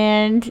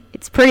 and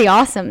it's pretty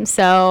awesome.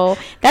 So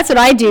that's what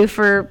I do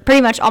for pretty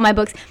much all my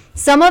books.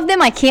 Some of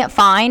them I can't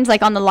find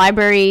like on the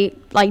library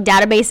like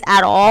database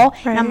at all,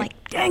 and I'm like,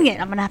 dang it,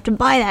 I'm gonna have to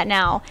buy that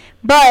now.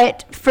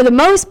 But for the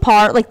most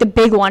part, like the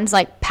big ones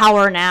like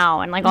Power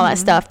Now and like all that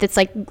stuff that's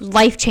like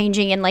life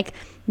changing and like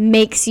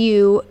makes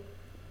you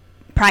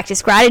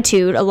practice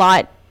gratitude a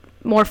lot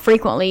more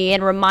frequently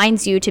and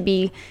reminds you to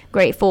be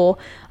grateful,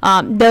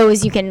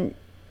 those you can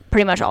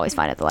pretty much always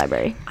find at the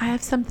library. I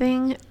have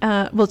something,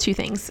 two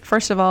things.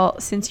 First of all,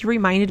 since you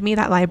reminded me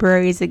that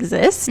libraries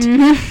exist,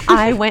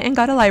 I went and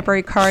got a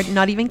library card,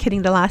 not even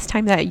kidding, the last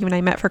time that you and I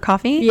met for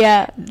coffee.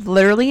 Yeah.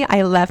 Literally,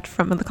 I left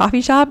from the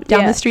coffee shop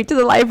down the street to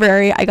the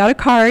library. I got a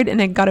card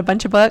and I got a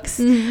bunch of books.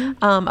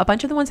 A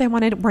bunch of the ones I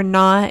wanted were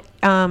not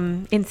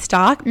in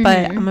stock,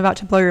 but I'm about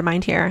to blow your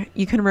mind here.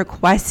 You can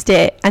request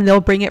it and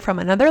they'll bring it from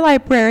another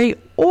library,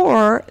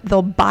 or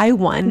they'll buy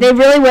one. They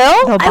really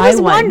will? I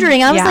was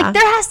wondering. I was like,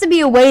 there has to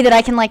be a way that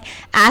I can like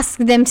ask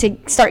them to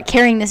start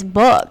carrying this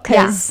book.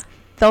 Cause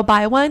they'll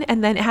buy one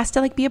and then it has to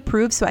like be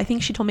approved. So I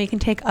think she told me it can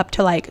take up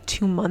to like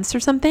 2 months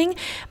or something.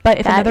 But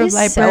if that another is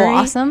library, so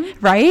awesome.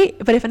 Right?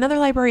 But if another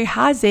library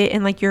has it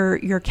in like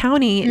your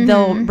county,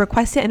 they'll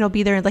request it and it'll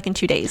be there like in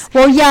 2 days.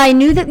 Well, yeah, I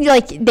knew that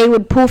like they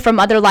would pull from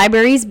other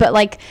libraries, but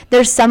like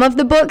there's some of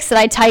the books that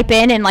I type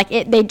in and like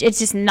it's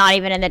just not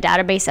even in the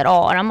database at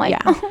all. And I'm like,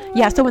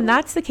 yeah. So when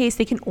that's the case,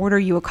 they can order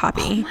you a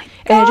copy. Oh my God,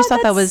 and I just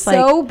thought that was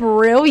so like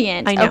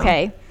brilliant. I know.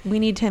 Okay. We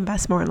need to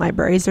invest more in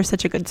libraries. They're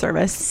such a good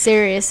service.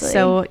 Seriously.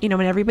 So,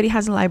 when everybody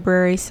has a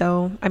library,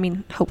 so, I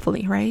mean,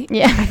 hopefully, right?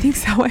 Yeah. I think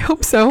so. I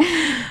hope so.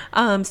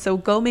 So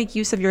go make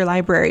use of your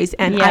libraries.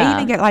 And I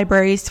even get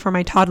libraries for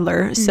my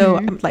toddler. So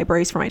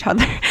libraries for my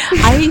toddler.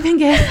 I even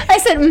get... I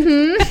said,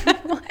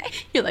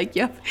 You're like,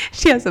 yep.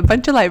 She has a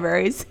bunch of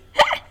libraries.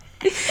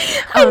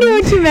 I knew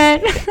what you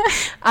meant.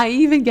 I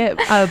even get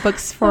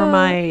books for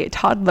my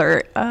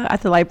toddler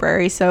at the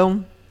library.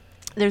 So...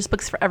 there's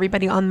books for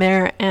everybody on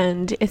there,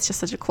 and it's just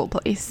such a cool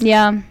place.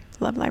 Yeah.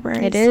 Love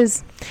libraries. It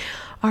is.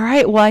 All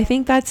right. Well, I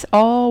think that's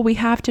all we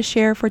have to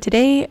share for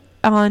today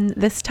on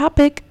this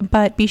topic,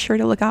 but be sure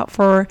to look out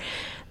for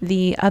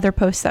the other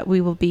posts that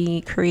we will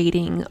be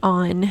creating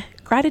on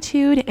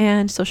gratitude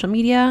and social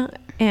media,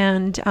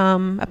 and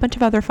a bunch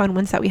of other fun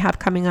ones that we have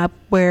coming up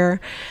where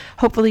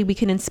hopefully we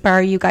can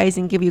inspire you guys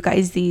and give you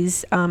guys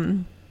these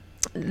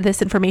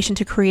this information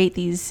to create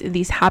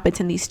these habits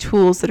and these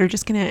tools that are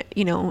just gonna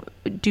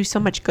do so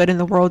much good in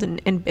the world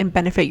and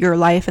benefit your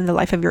life and the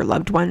life of your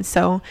loved ones.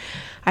 So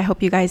I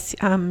hope you guys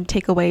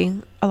take away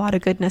a lot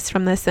of goodness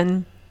from this,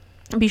 and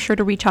be sure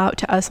to reach out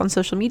to us on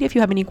social media if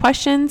you have any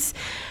questions.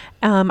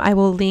 I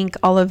will link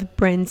all of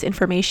Bryn's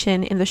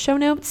information in the show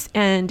notes,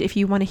 and if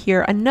you want to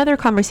hear another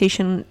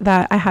conversation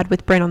that I had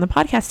with Bryn on the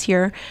podcast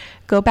here,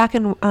 go back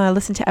and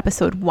listen to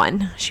episode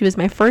 1. She was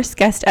my first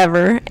guest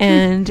ever,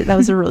 and that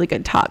was a really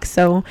good talk.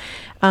 So,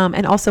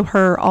 and also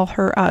all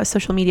her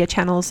social media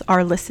channels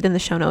are listed in the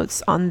show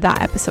notes on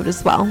that episode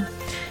as well.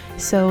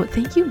 So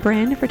thank you,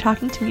 Bryn, for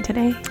talking to me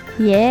today.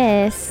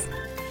 Yes.